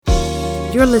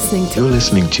You're listening to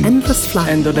Endless Flight.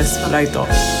 Endless Flight.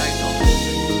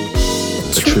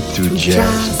 A trip through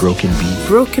jazz, broken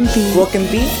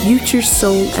beat, future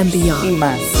soul and beyond.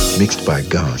 Mixed by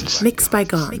Gons.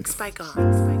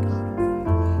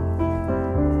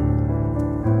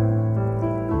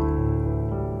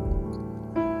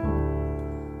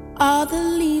 All the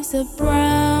leaves are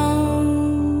brown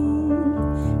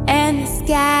and the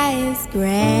sky is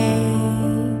gray.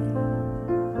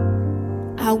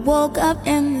 I woke up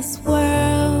in this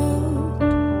world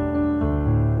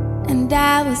and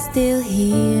I was still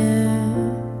here.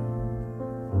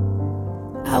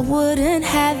 I wouldn't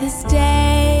have this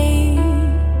day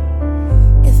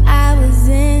if I was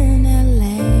in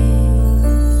LA.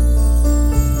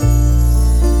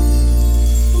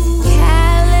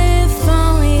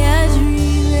 California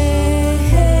dreaming,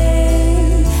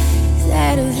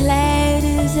 that was late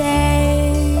as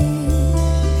day.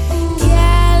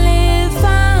 California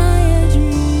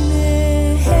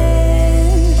dreaming,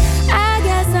 I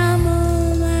guess I'm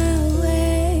on my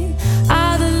way.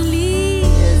 All the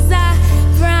leaves are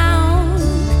brown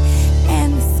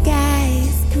and the sky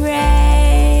is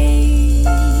gray.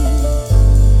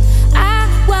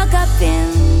 I woke up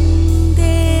in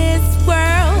this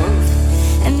world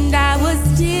and I was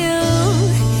still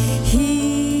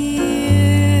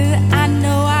here. I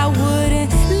know I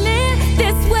wouldn't live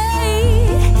this way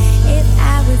if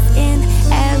I was in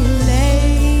LA.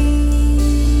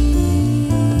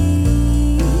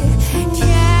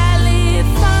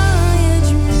 California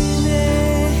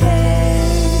dreaming,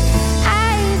 I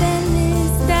even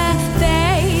missed the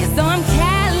face, so I'm California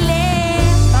dreaming.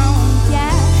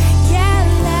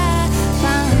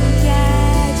 California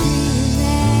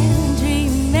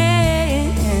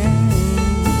dreaming,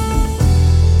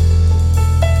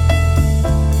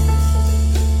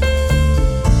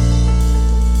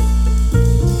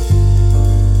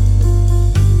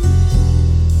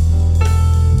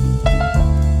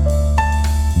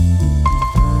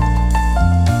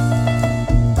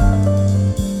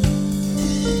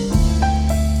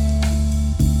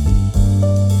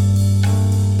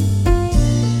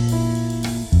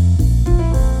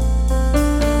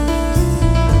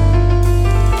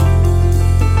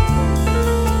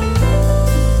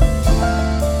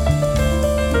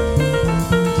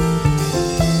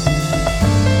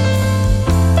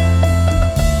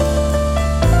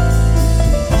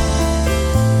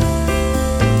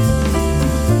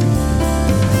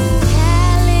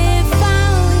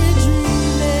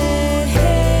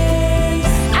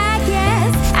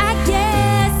 I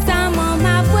guess I'm on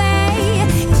my way.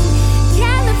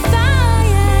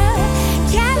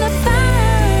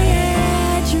 California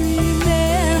dreaming,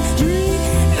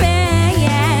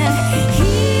 yeah.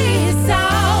 He's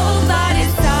all, but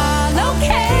it's all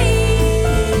okay.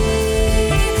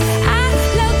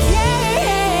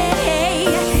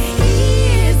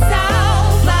 He's all,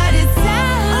 but it's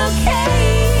all okay.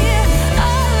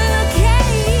 All okay.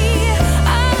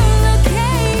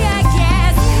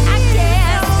 I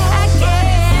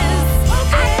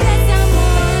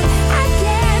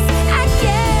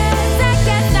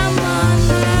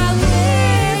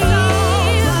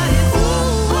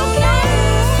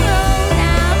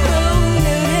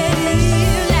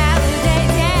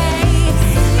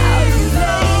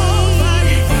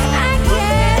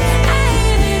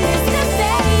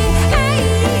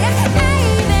guess I'm on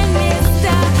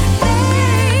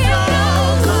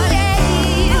my way.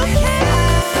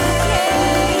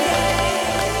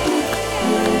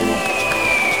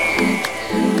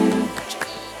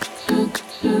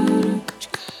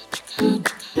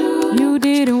 You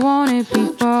didn't want it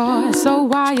before, so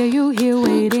why are you here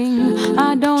waiting?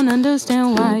 I don't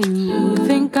understand why you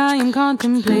think I am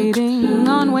contemplating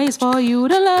on ways for you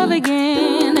to love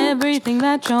again. Everything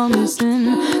that you're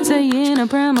missing, saying a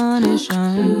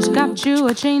premonition's got you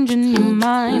a change in your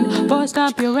mind. Boy,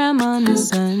 stop your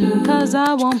reminiscing, cause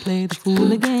I won't play the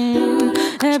fool again.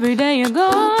 Every day you're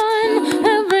gone,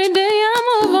 every day I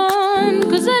move on,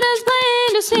 cause it is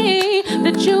plain to see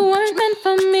that you weren't meant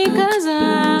for me. Cause I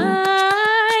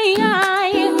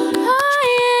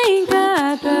ain't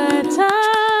got the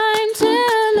time to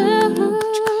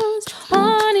lose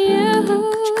on you,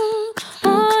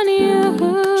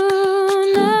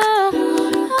 no.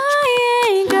 I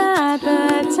ain't got the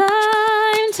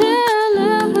time to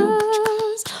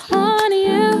lose on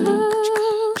you,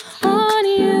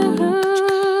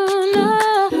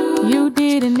 no. You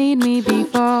didn't need me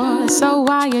before, so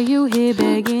why are you here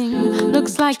begging?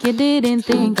 Looks like you didn't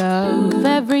think of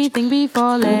everything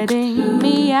before letting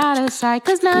me out of sight.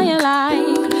 Cause now you're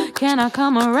like, can I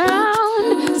come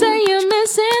around? Say you're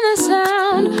missing the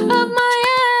sound of my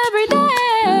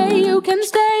everyday. You can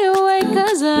stay awake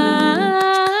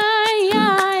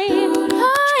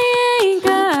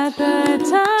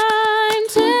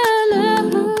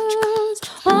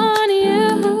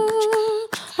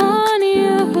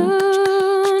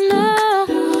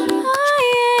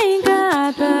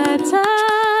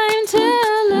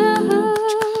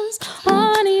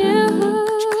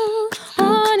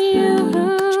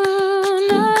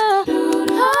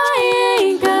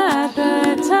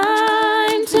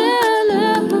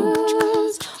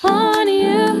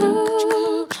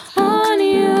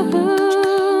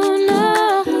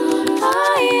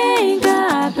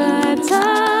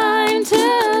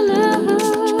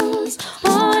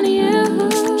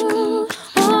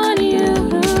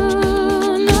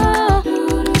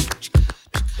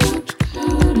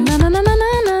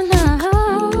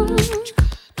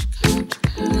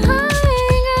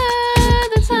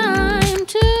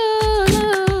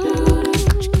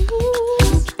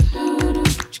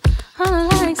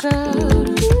answered.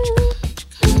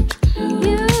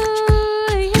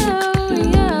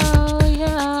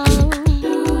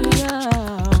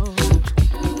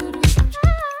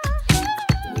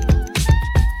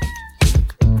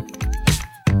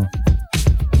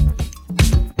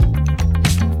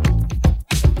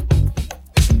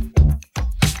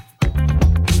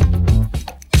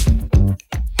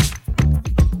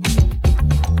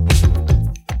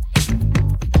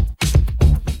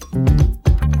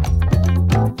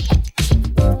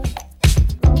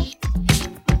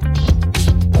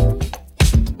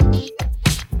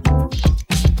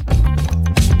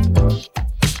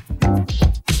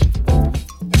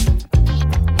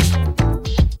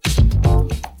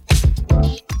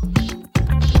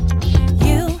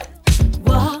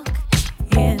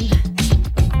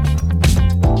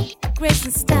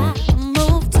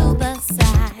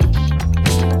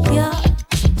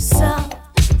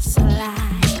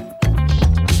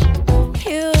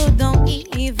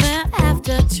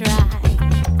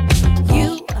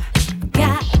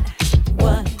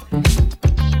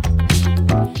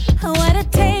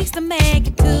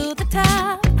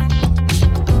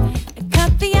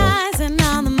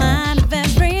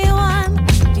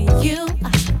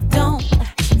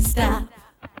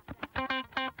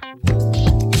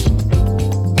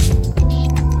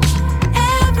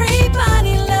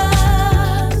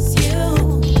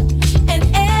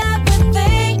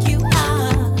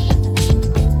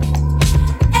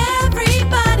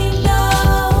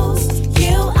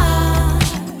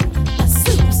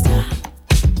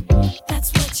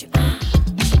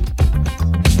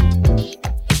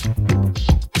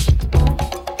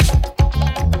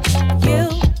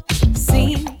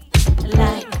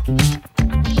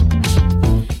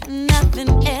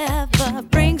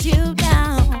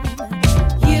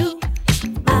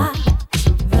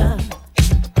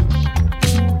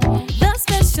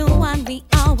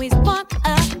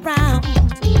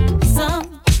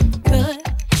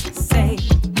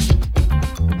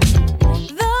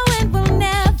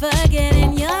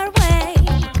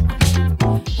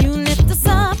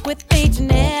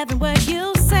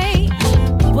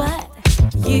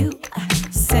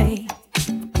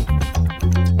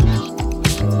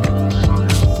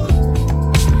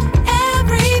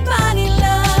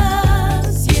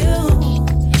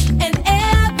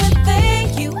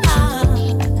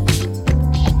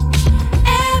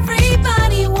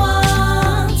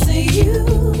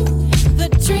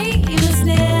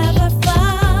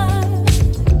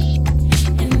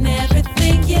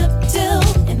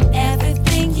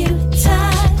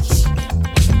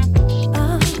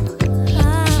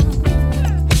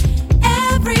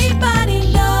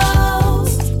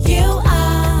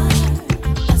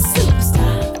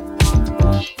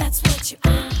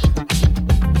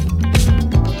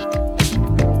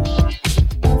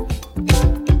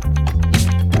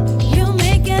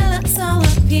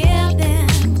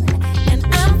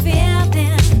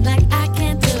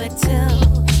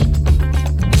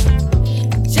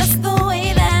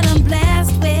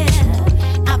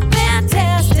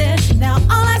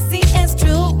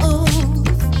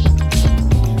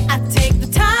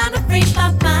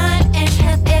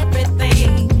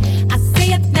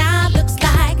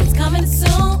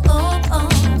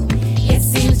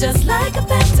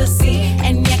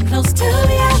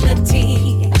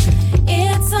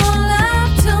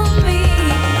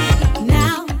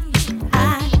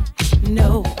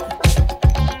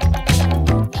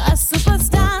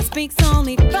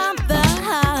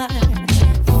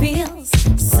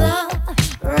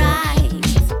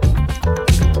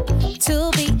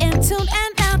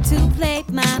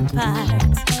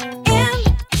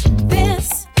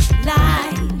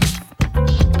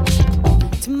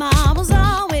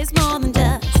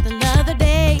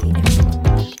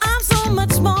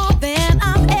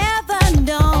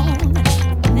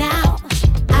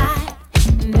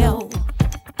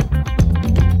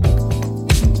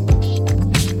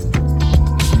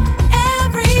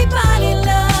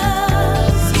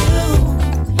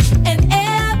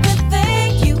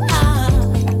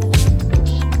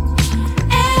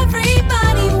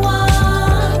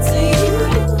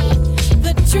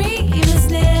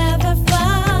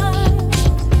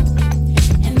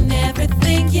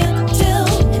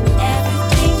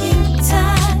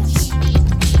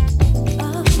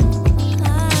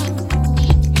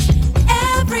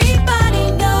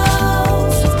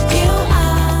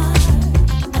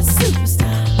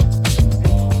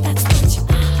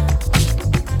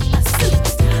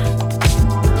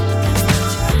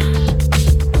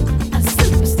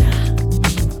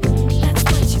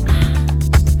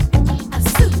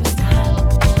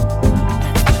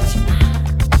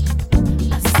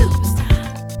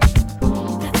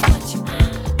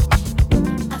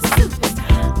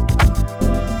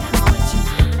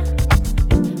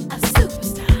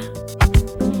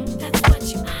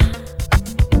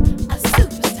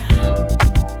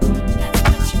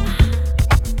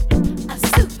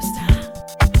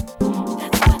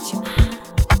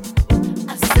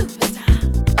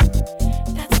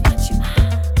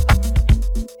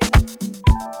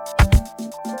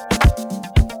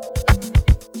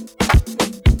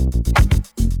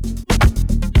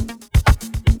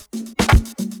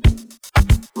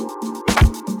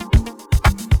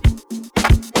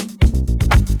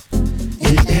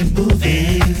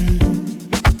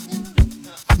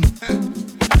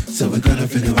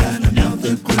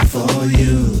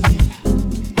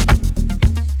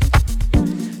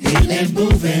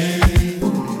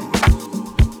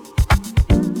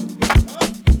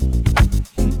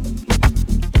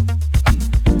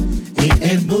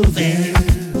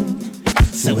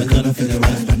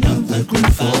 the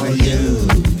groove for you.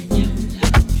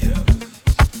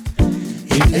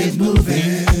 Keep it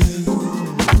moving.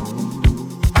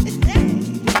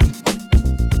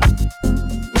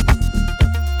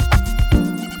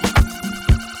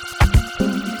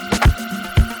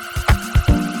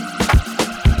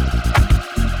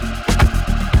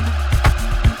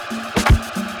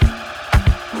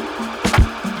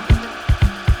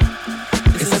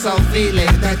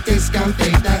 Feeling that disco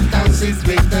thing, that dancing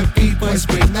swing, the b-boy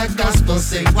spring, that gospel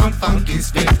sing, one funky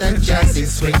spin, that jazzy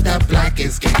swing, that black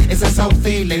is king. It's a soul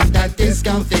feeling, that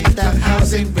disco thing, that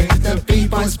housing ring, the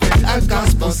b-boy spring, that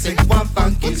gospel sing, one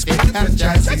funky spin, that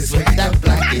jazzy swing, that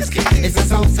black is king. It's a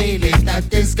soul feeling, that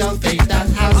disco thing, that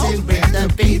housing ring,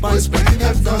 the b-boy spring,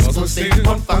 that gospel sing,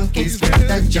 one funky spin,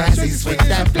 that jazzy swing,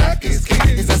 that black is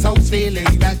king. It's a soul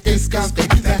feeling, that disco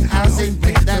thing, that housing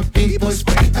ring, that b-boy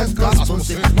spring, that gospel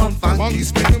sing, one funky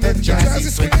spin, that jazzy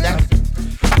swing, that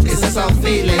it's a soul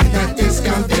feeling, that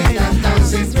disco thing, that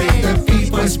dancing swing, the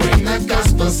b-boy spring, that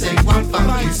gospel sing, one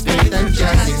funky spin, that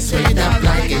jazzy swing, that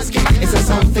black is king. It's a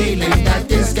soul feeling, that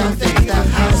disco thing, that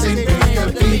housing ring,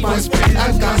 the b-boy spring,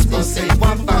 that gospel sing,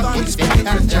 one funky spin,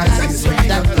 that jazzy swing,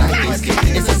 that black is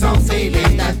king. It's a soul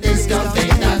feeling, that disco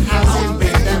thing, that housing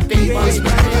ring, the b-boy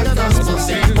spring, that gospel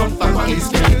sing, one funky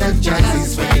spin, that jazzy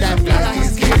swing, that black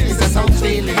is king. It's a soul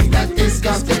feeling, that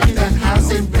disco thing, that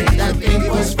housing ring, that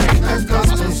b-boy spring, that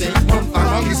gospel sing, one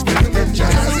funky spin, that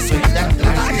jazzy swing, that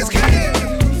black is king.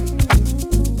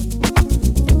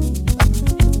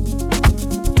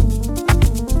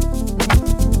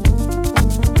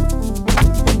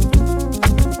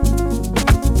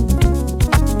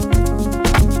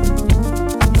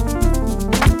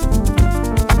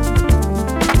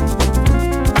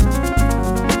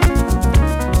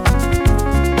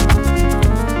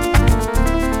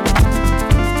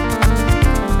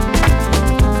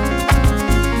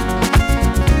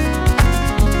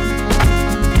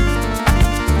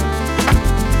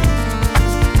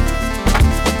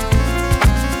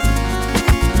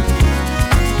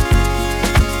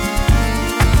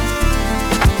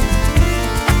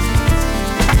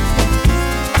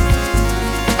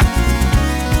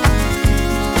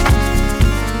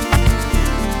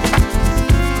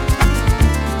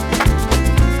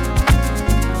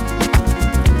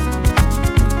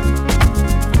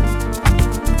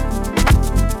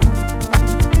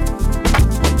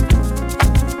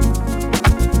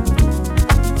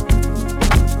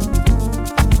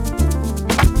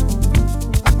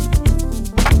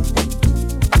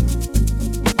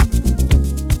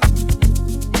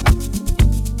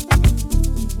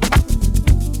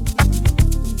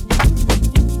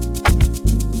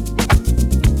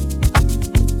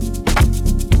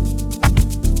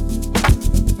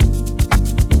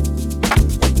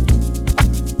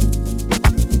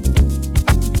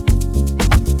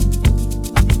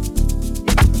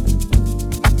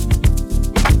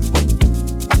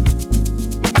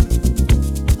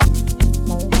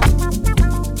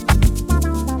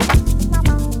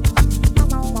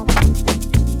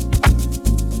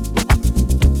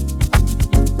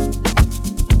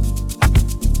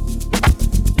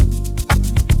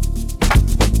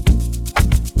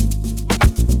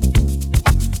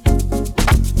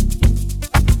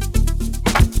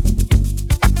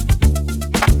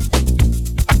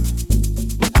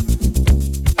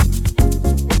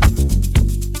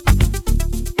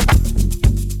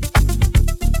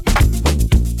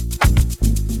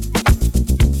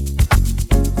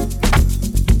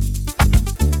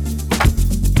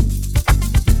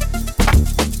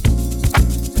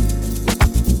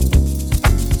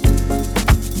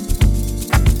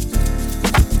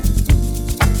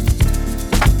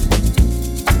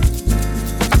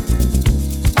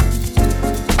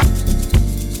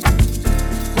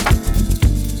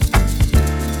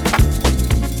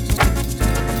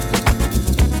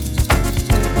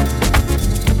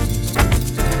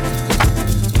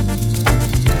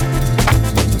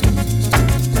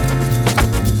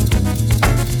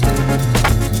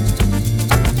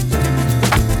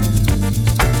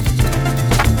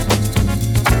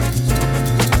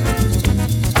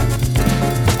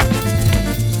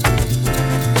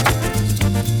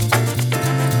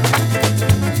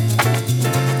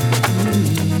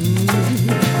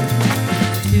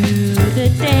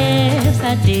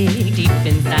 I dig deep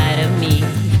inside of me.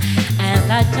 As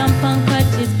I jump on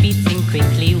crutches, beating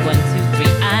quickly, 1, 2, 3.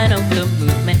 I know the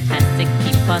movement has to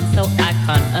keep on, so I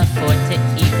can't afford to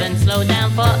even slow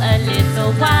down for a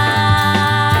little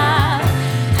while.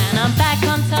 And I'm back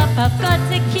on top, I've got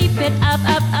to keep it up,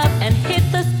 up, up, and hit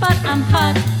the spot. I'm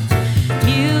hot,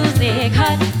 music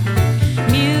hot,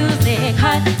 music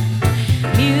hot,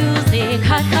 music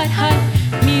hot, hot,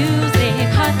 hot, music.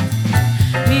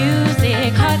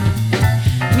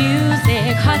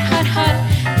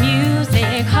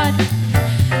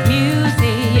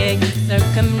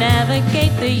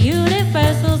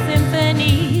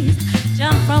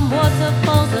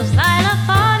 waterfalls of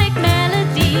xylophonic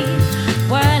melody.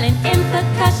 Whirling in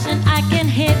percussion, I can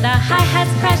hear the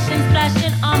hi-hats crashing,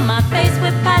 splashing on my face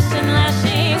with passion,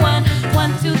 lashing. 1, 1,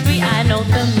 2, 3, I know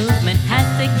the movement has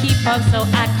to keep up, so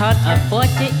I can't afford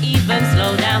to even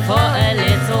slow down for a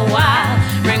little while.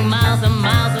 Bring miles and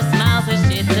miles of smiles and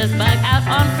shit just bug out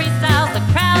on freestyles. The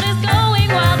crowd is going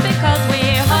wild because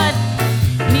we're hot.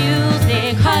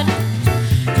 Music hot.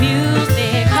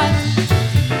 Music hot.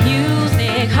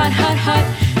 Music hot, hot, hot.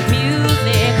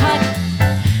 Music hot.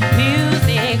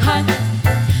 Music hot.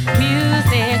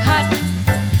 Music hot.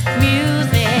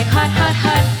 Music hot, hot,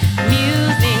 hot.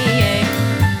 Music.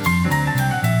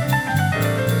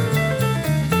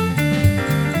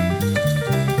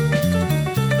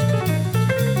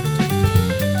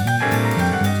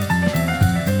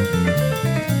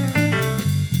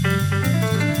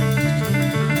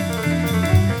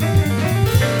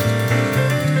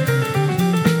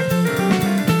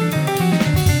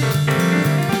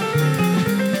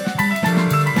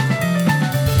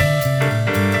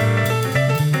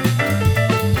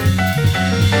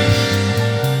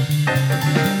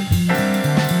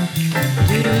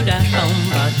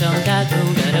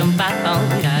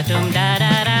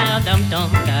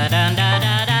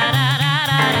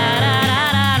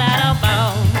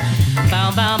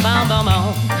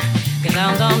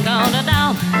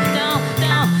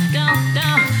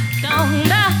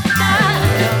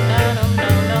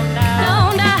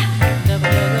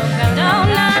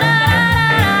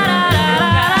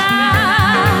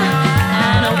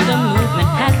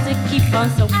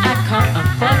 So I can't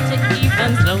afford to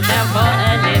even slow down for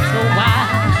a little while.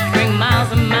 Bring miles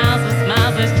and miles of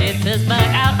smiles with jitters bug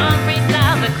out on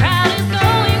freestyle. The crowd is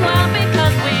going wild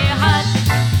because we're hot.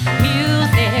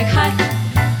 Music hot.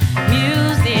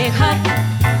 Music hot.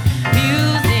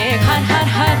 Music hot, hot,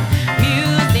 hot.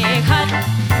 Music hot.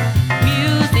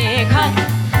 Music hot.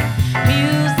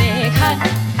 Music hot.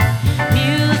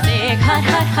 Music hot,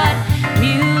 hot, hot.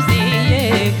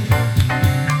 Music,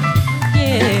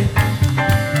 yeah.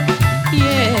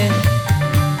 Yeah.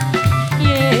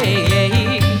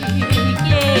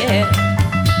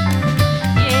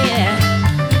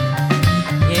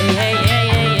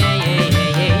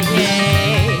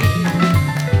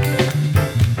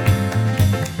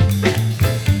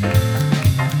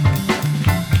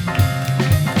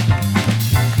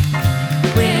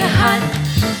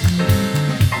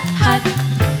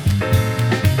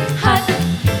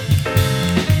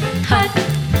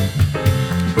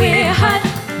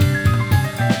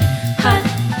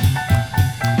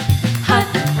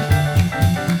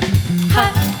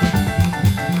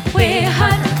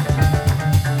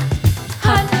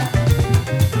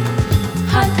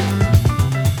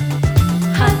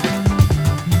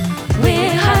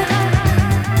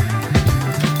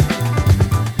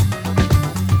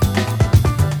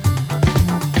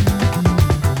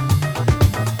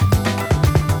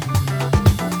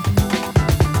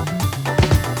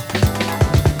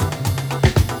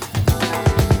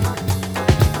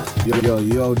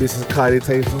 Yo, this is Kylie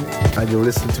Tatum, and you're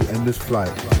listening to Endless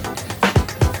Flight.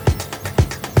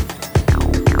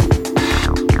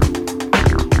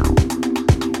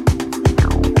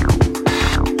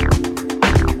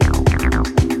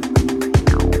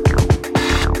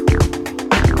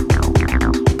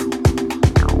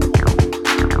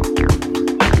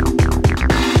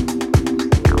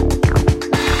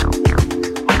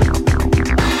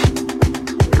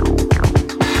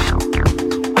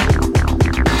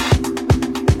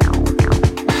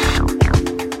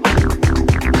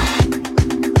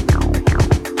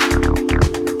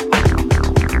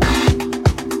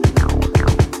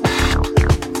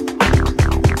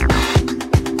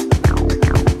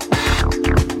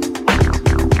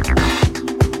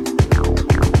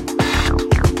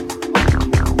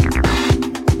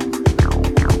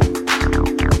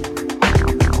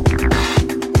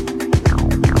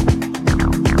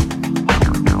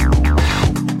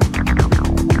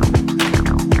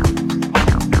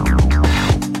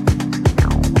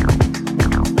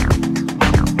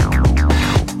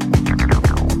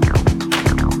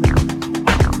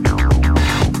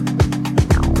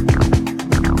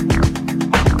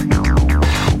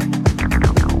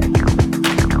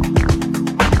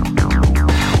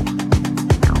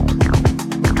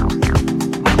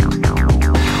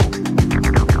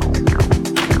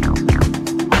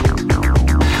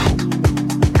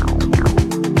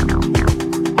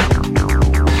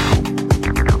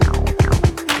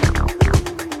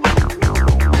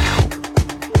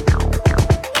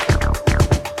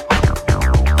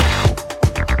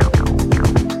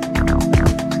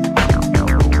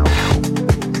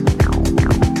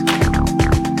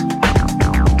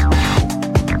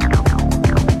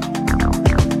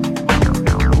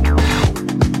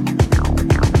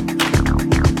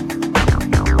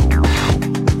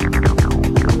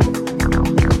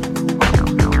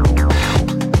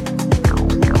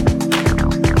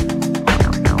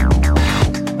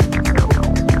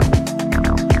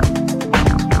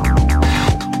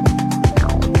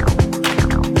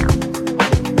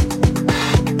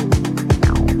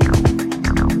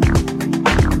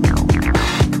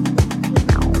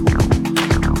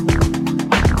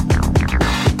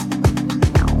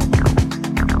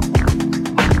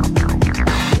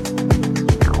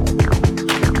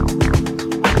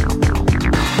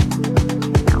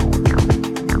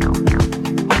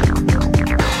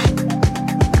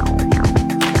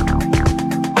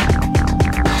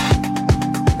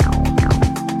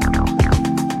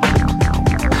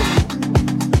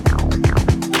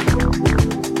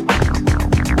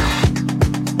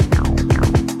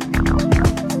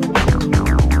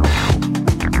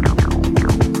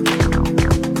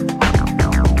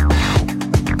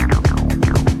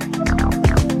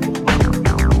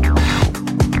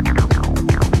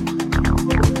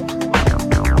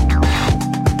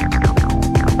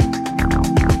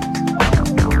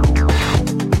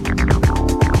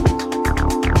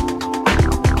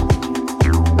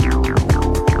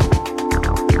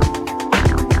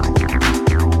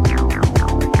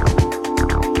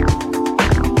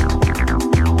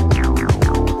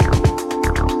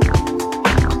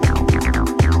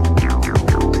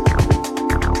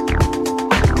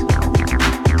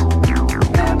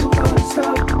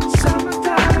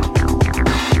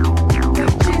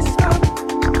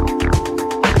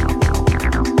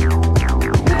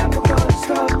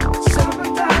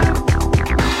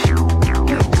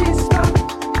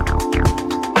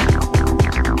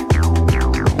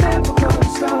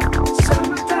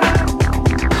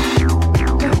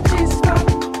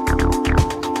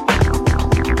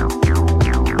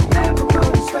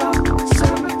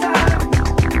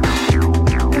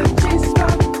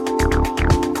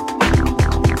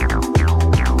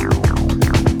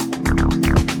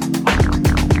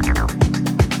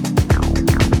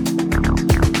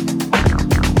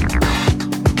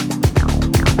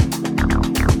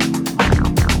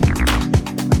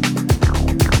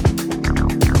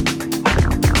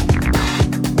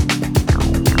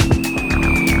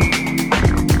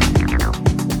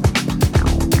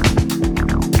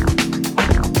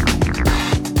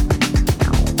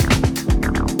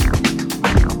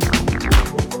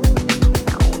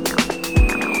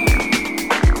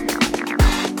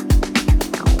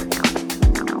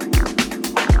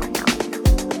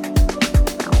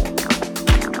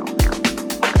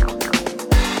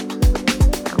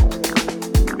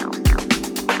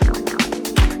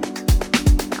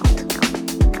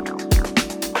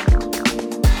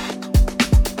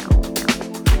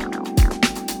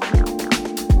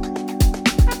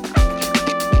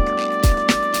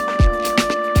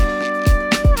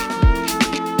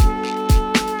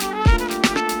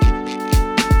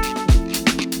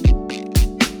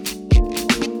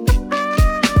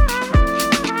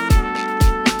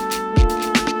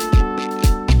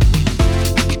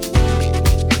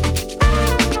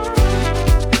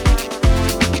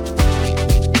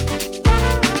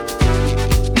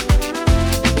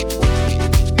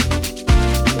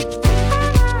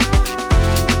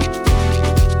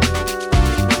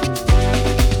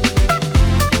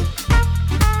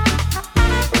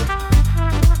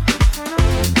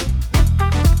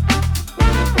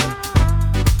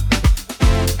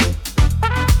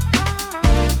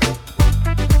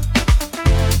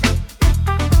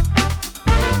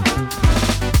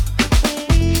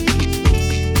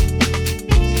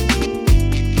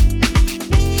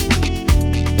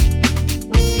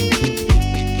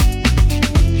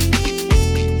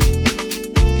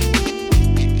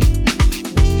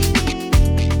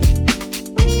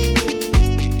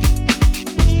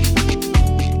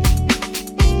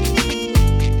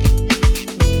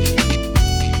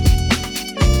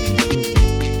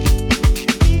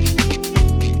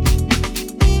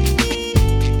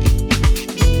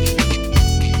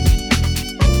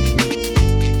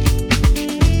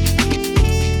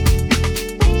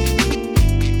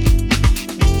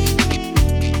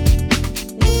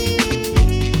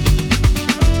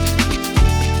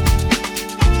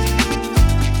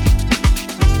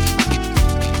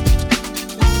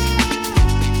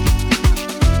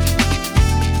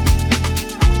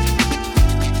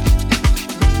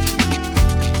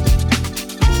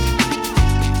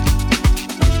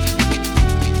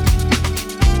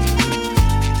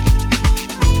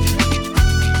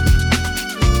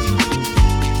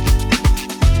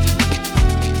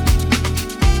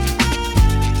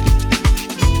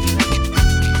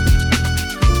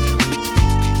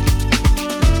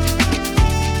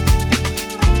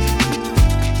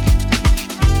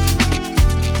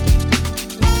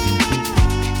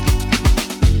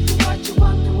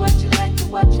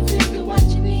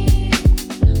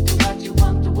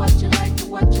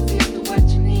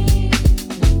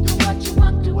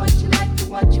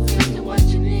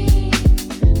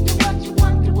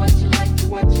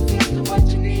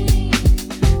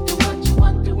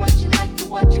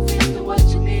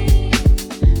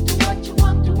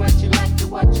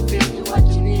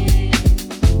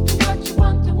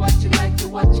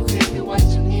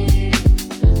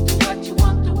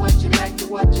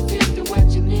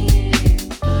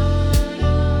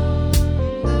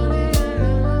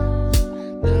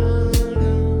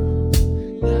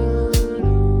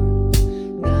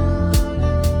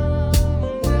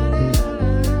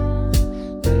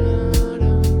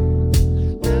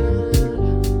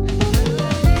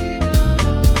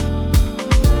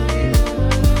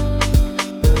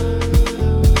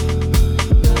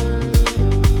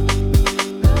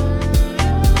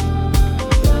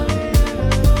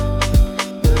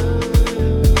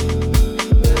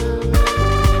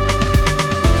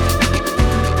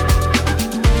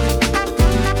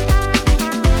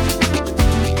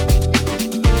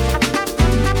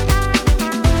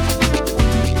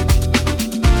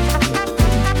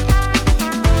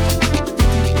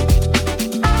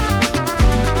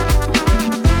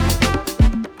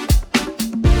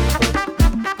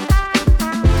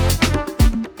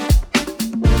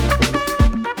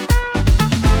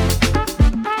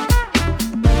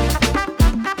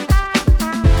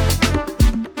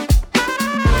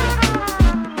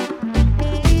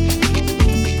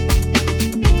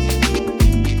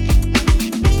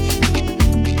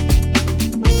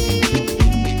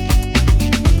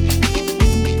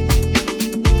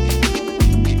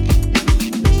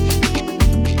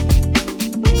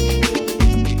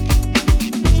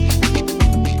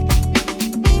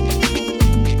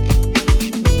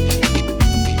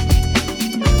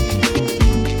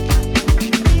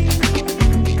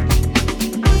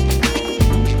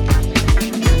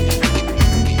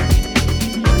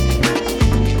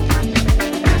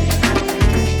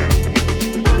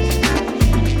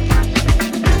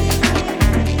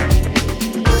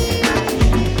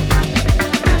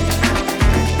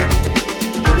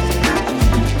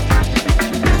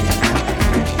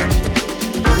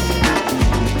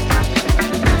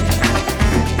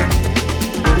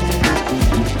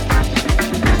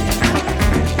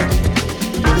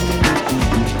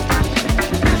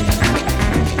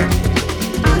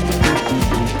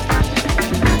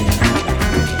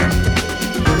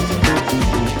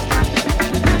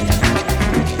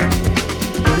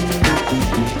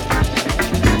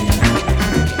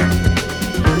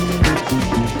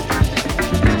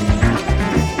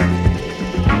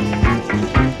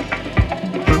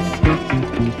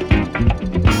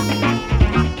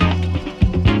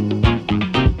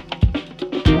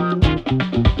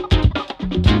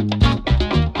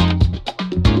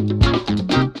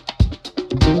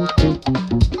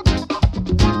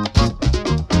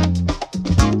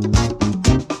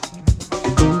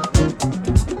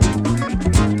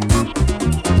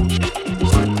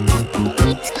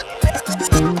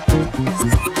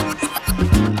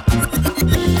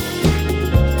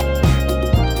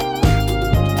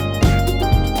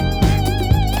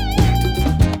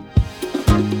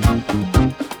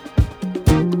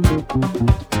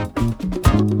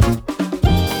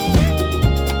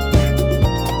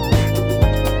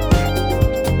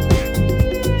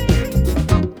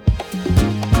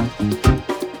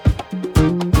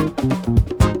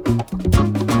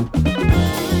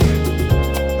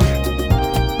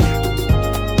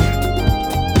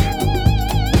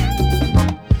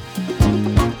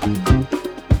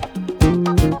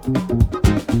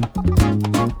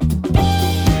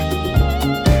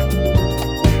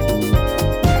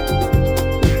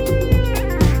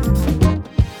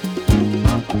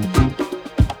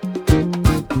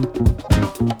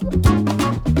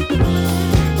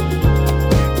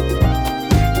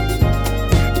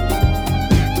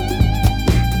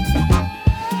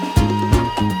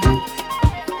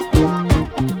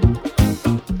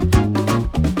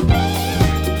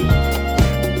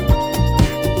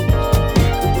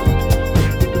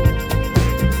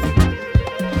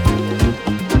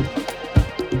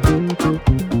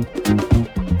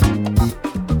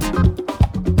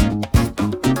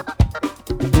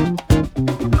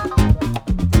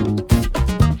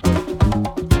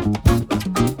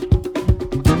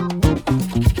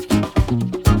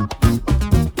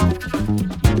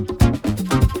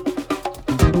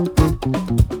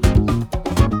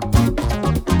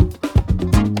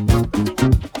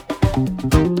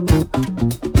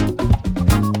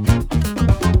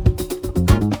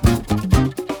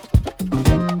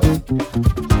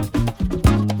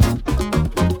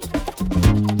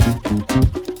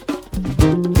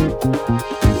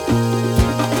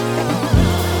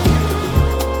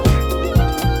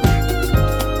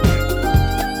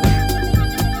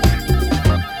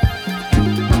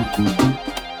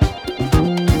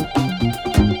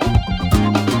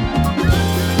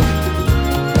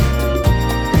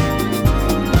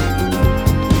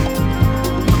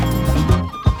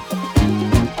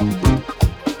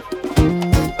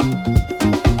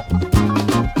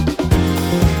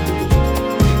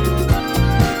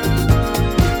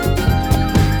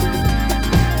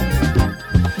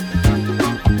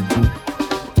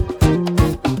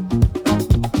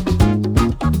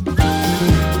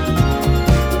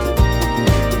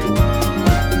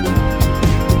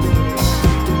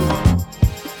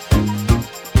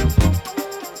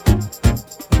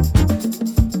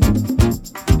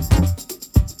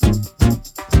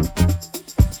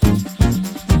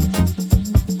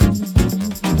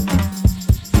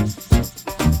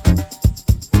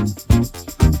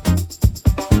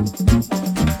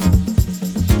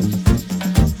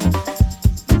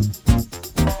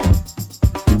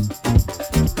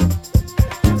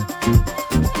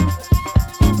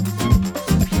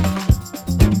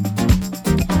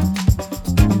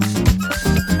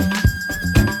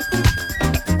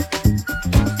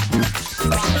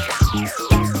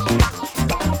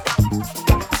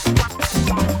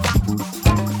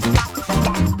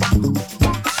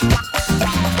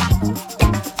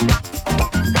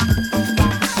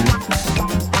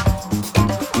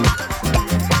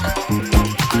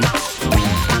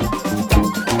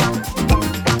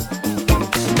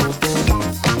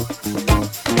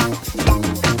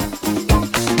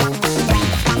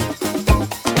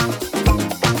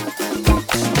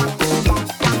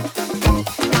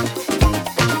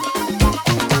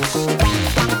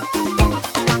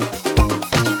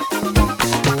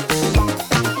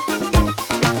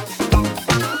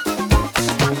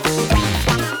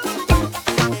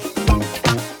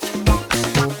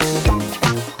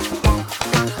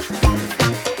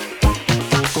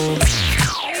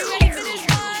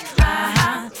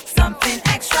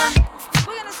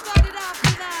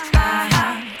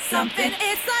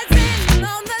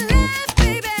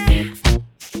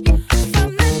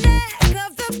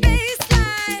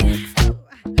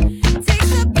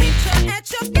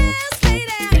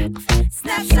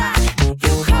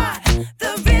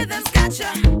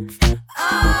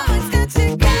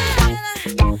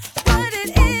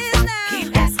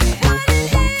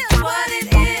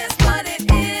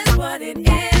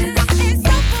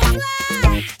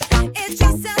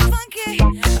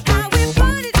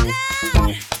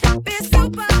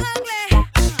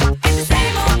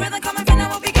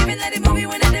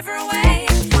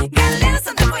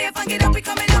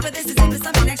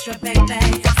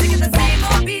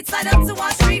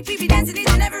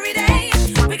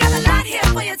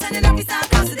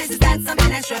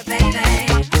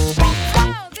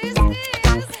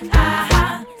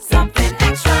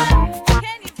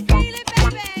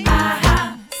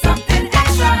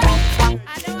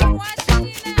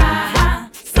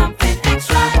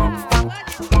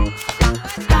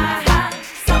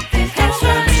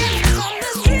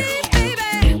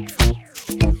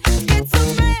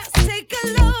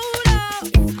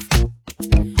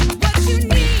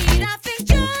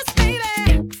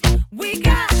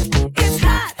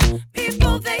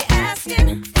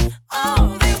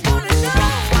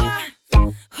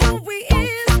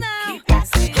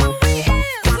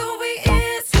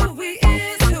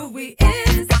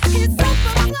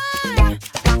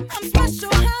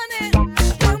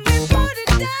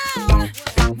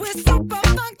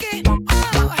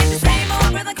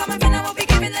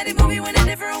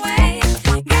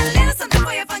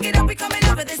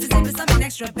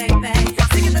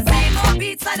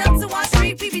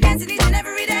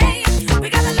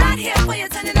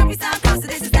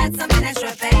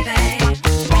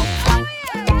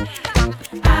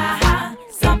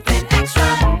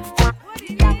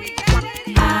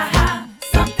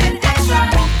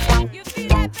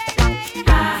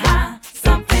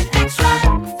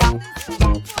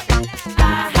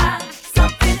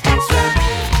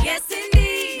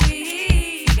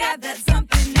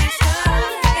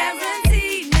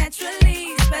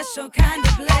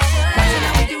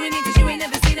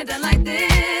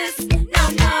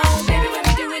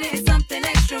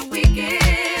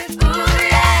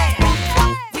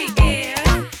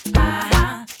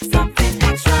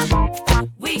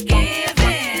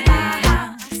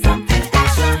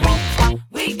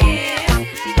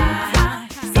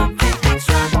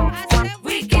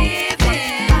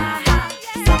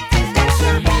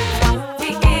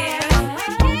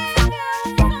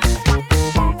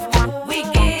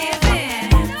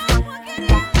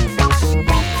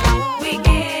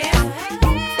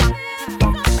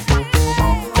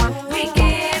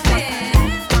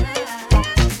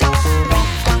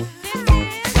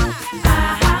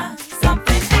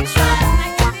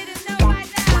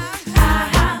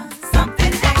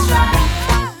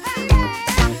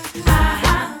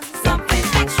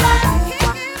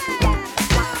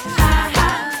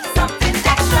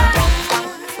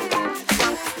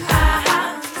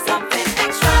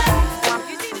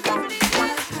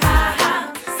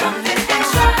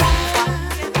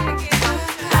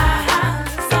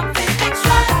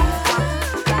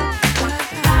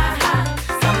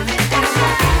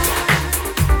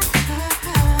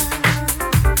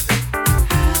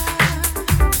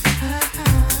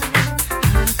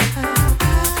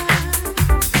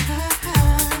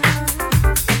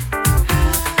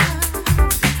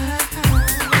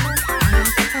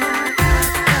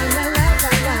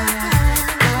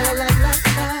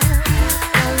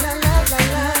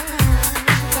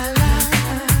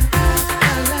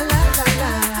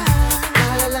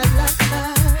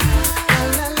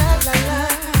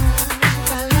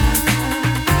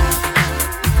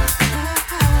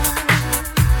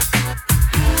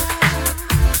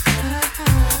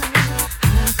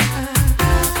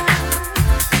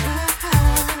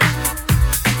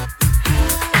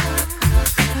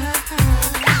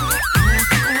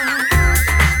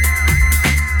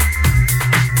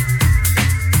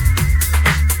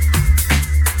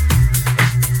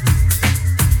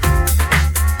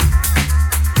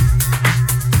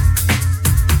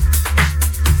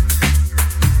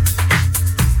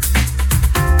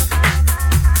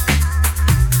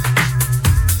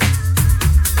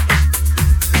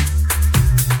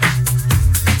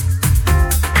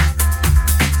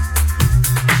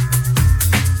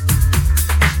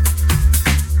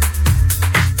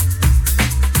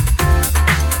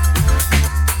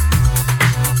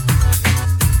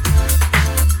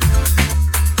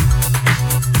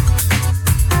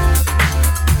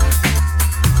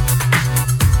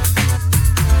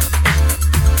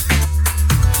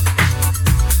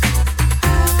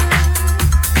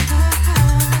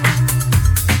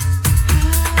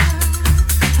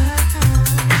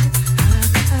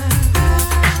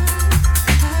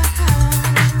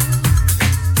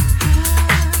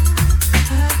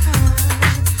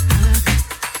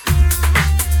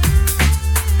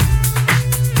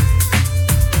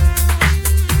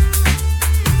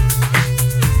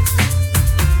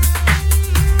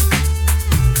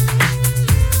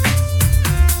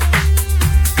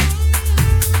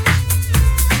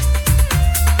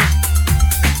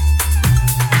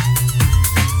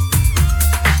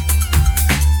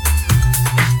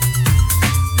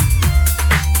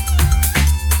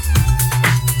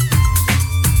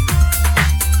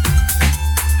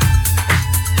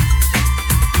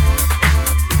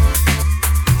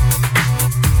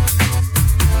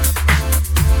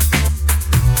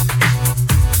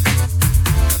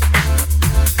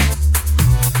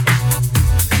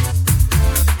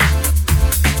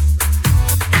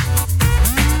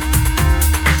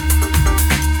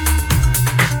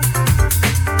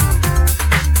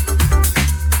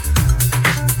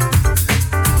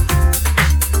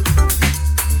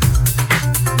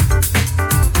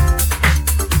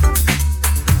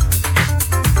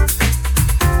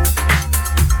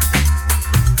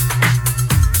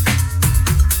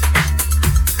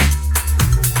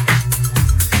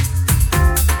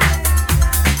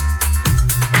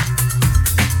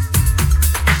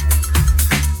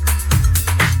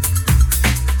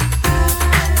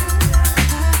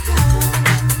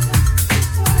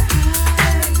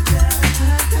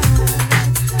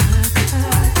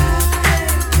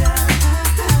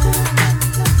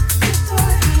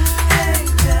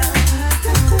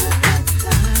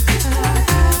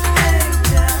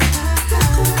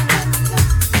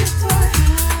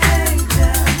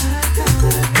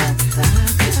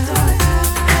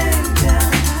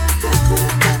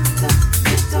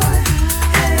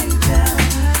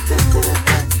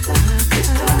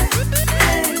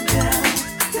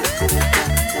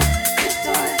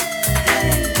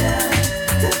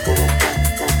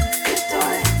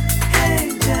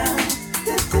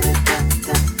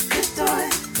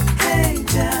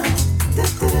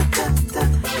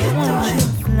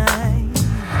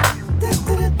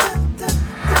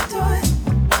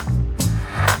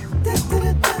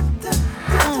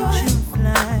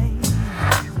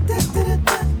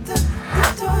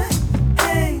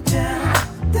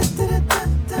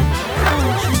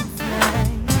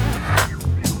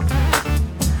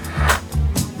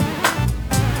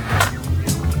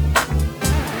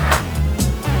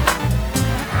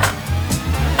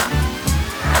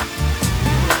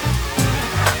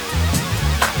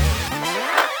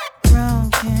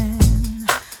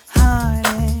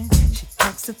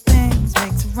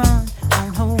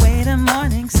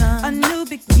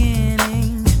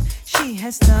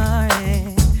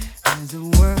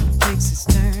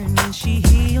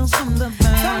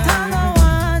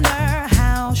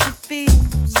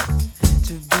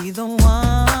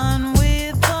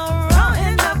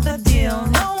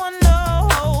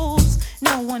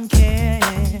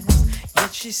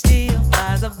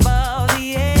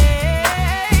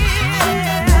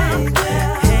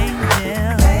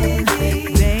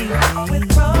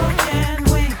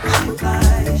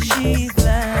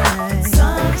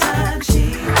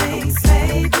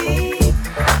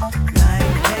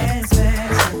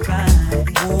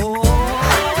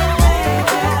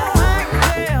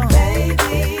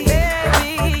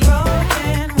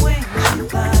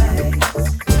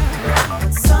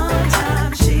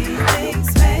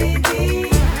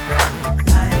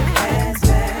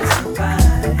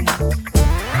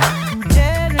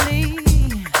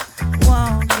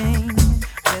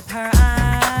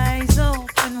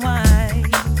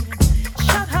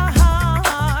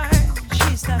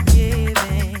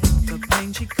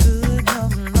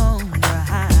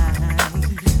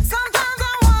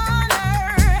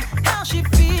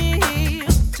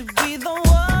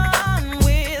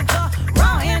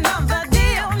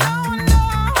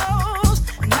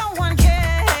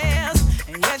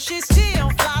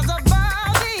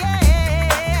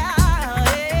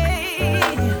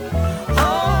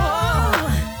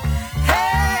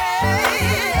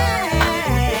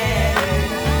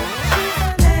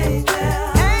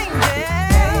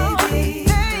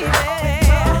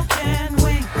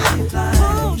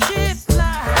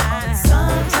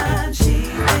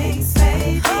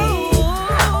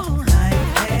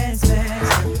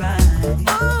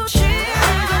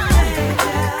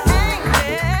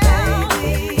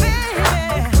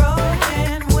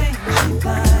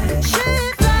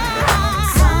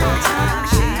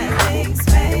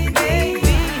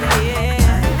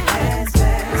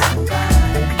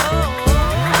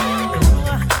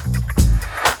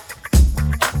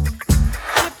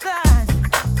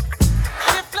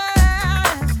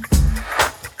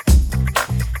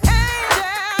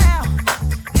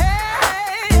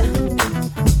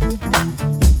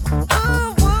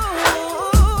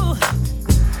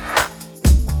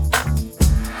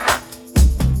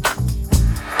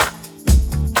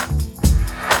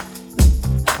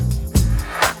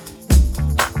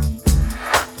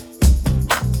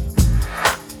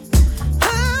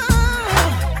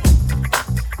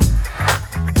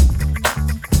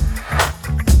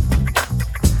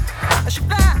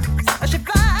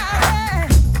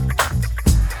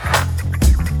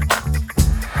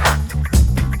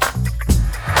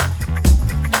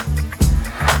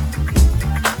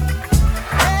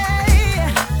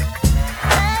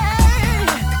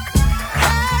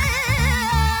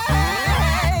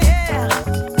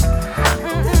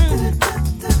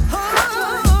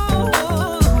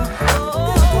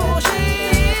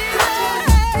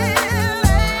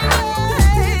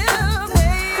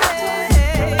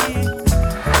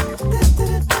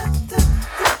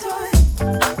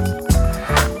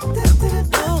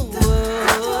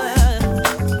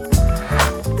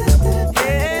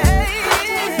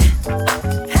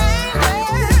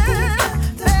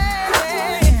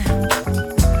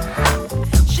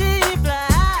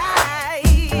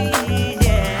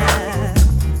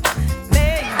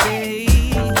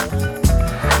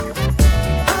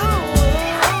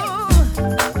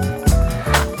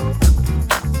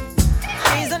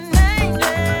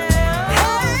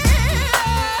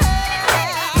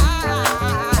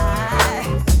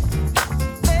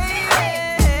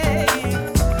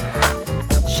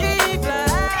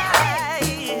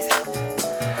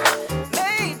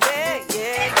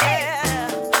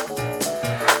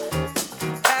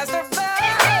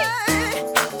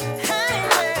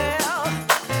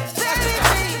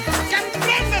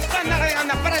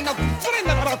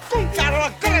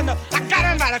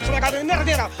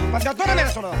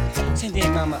 Senti,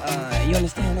 Mama, you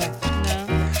understand that? No.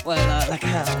 Well, like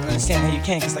I don't understand how you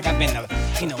can, cause like I've been to,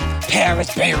 Paris,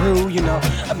 Beirut,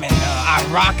 I've been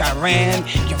Iraq, Iran,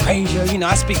 Eurasia,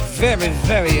 I speak very,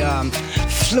 very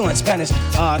fluent Spanish.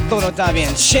 Todo está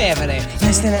bien chévere. You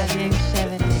understand that? Bien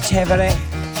Chévere.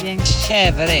 Bien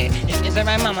Chévere. Is that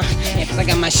right, Mama? Yeah, cause I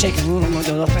got my shaker. I'm gonna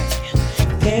do a little thing.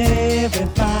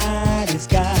 Everybody's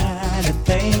got a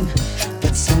thing,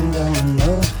 but some don't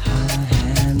know how to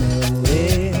handle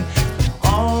it.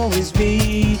 Always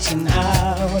reaching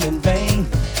out in vain,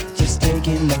 just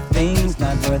taking the things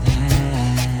not worth having.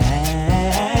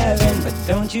 But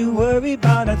don't you worry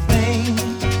about a thing.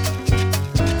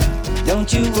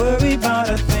 Don't you worry about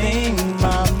a thing,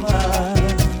 Mama,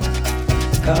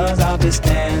 cause I'll be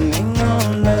standing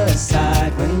on the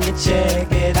side when you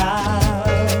check it out.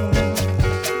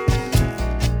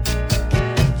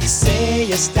 You say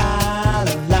your style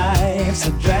of life's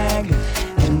a drag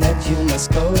and that you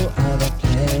must go other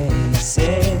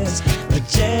places, but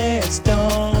just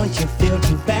don't you feel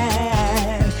too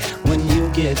bad when you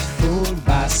get fooled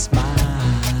by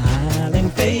smiling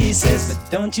faces. But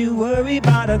don't you worry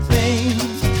about a thing.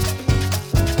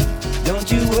 Don't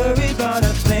you worry about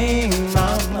a thing,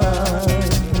 Mama,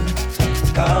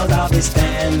 cause I'll be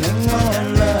standing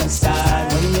on the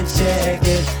side when you check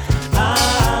it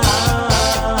out.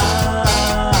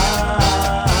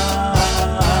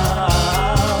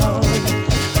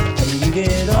 When you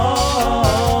get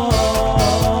off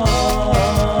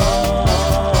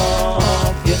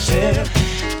your trip,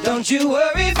 don't you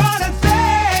worry about a thing.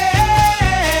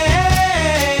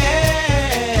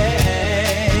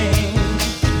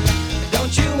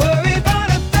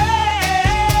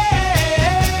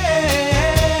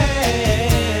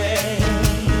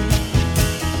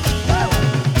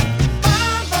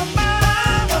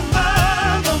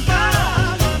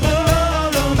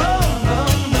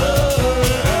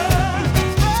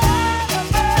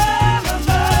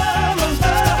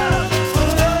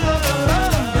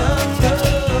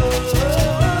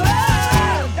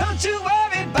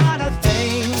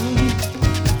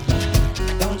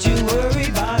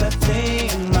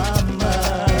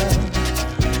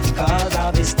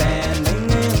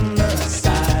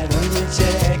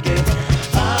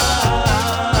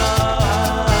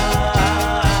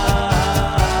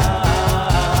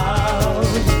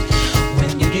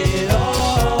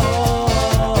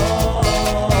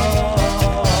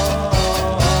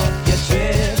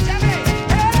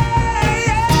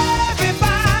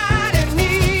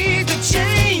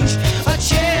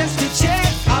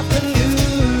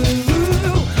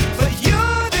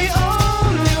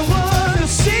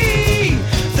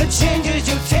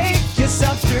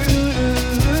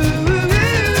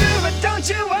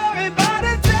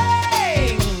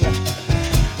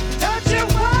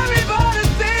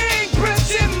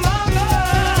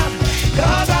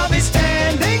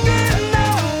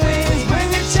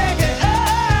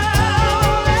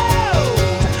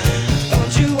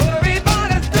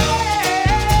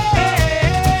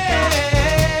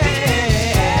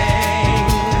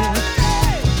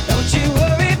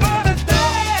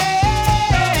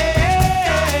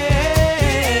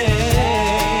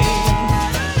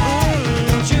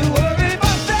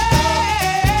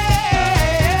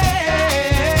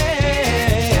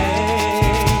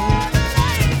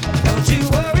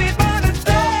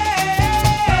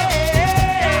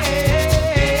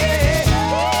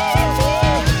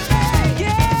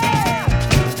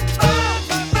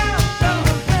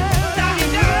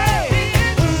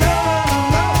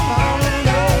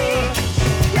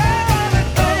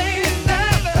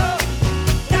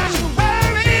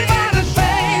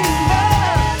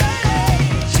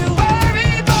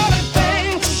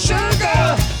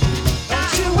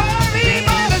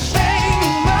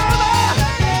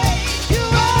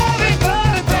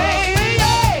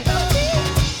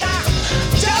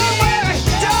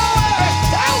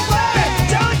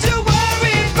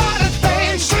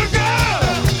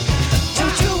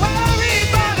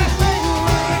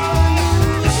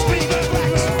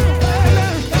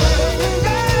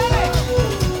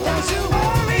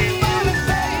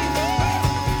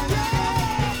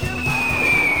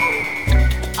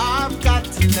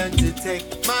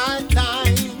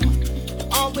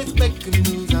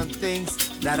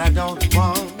 That I don't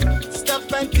want.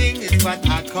 Stuff and thing is what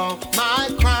I call my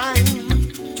crime.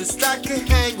 Just like a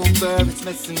hangover, it's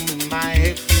messing with my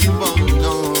head. You won't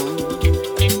know.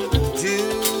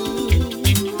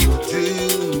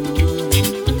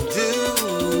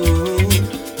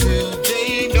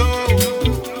 Today, no.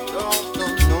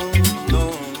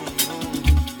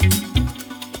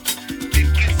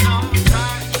 Think it's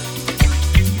alright.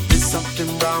 There's something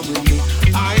wrong with me.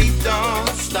 I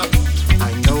don't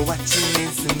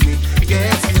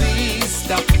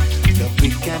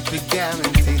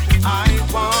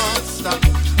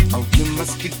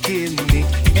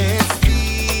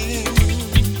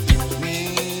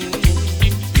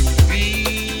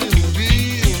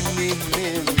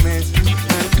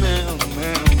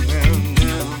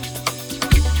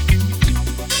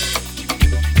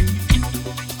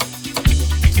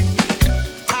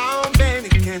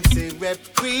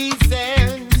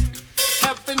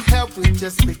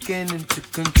just beginning to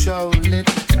control it.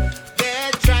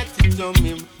 They tried to throw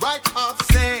me right off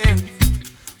saying,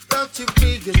 don't you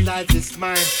realize it's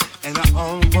mine and I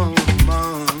own one.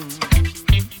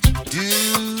 Do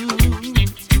you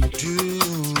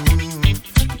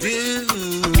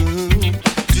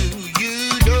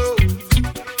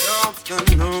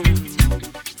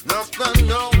know?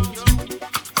 No.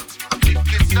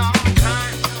 It's all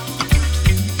time.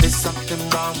 There's something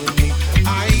wrong with me.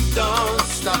 I don't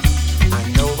stop. I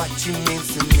know what you mean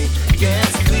to me.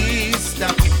 Yes, please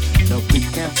stop. No, we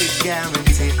can't be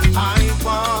guaranteed. I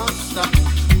won't stop.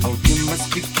 Oh, you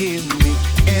must be kidding me.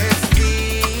 It's me.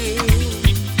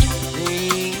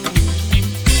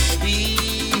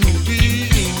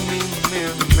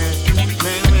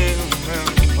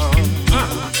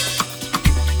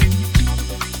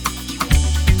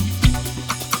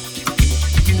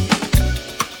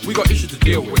 We got issues to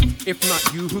deal with. If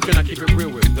not you, who can I keep it real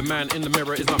with? The man in the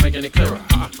mirror is not making it clearer.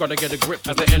 Gotta get a grip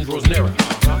as the end draws nearer.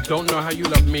 Don't know how you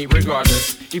love me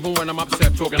regardless. Even when I'm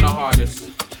upset, talking the hardest.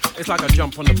 It's like I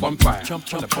jump on the bonfire. Jump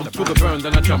to the burn,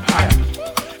 then I jump higher.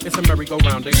 It's a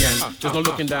merry-go-round again. There's no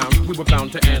looking down, we were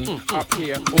bound to end. Up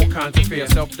here, all kinds of fear,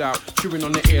 self-doubt, chewing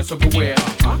on the ear, so beware.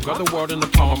 Got the world in the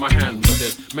palm of my hand, but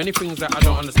there's many things that I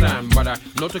don't understand. But I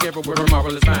know together we're a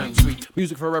marvelous band. Sweet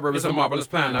music forever is a marvelous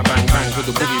plan. I bang bang to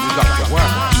the boogie, we got to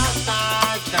work.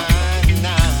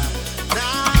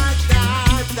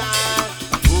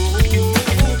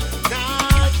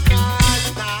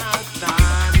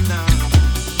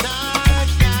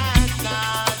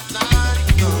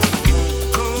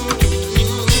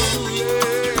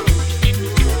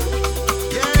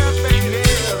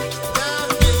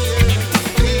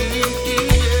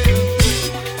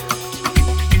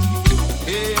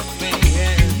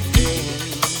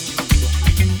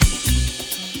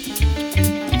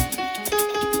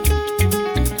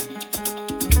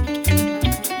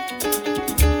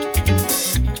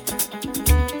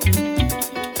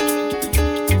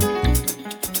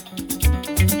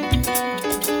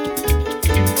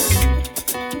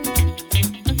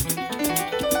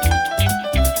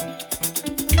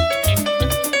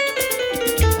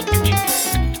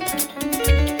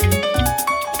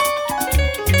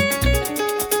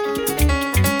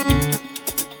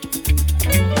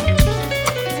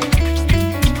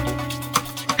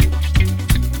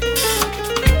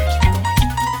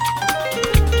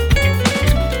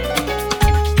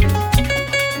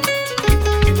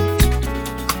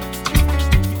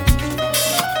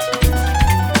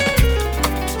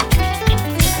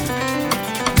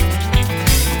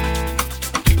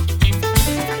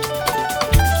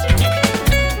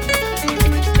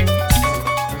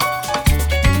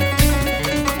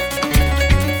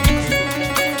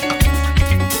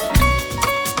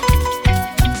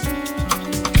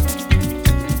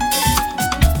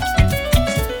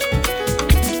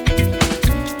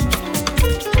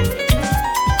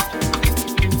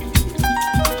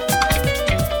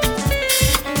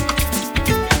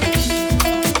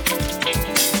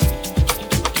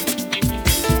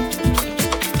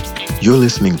 You're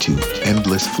listening to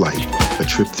Endless Flight, a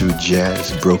trip through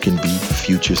jazz, broken beat,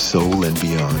 future soul, and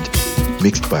beyond,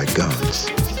 mixed by Gons.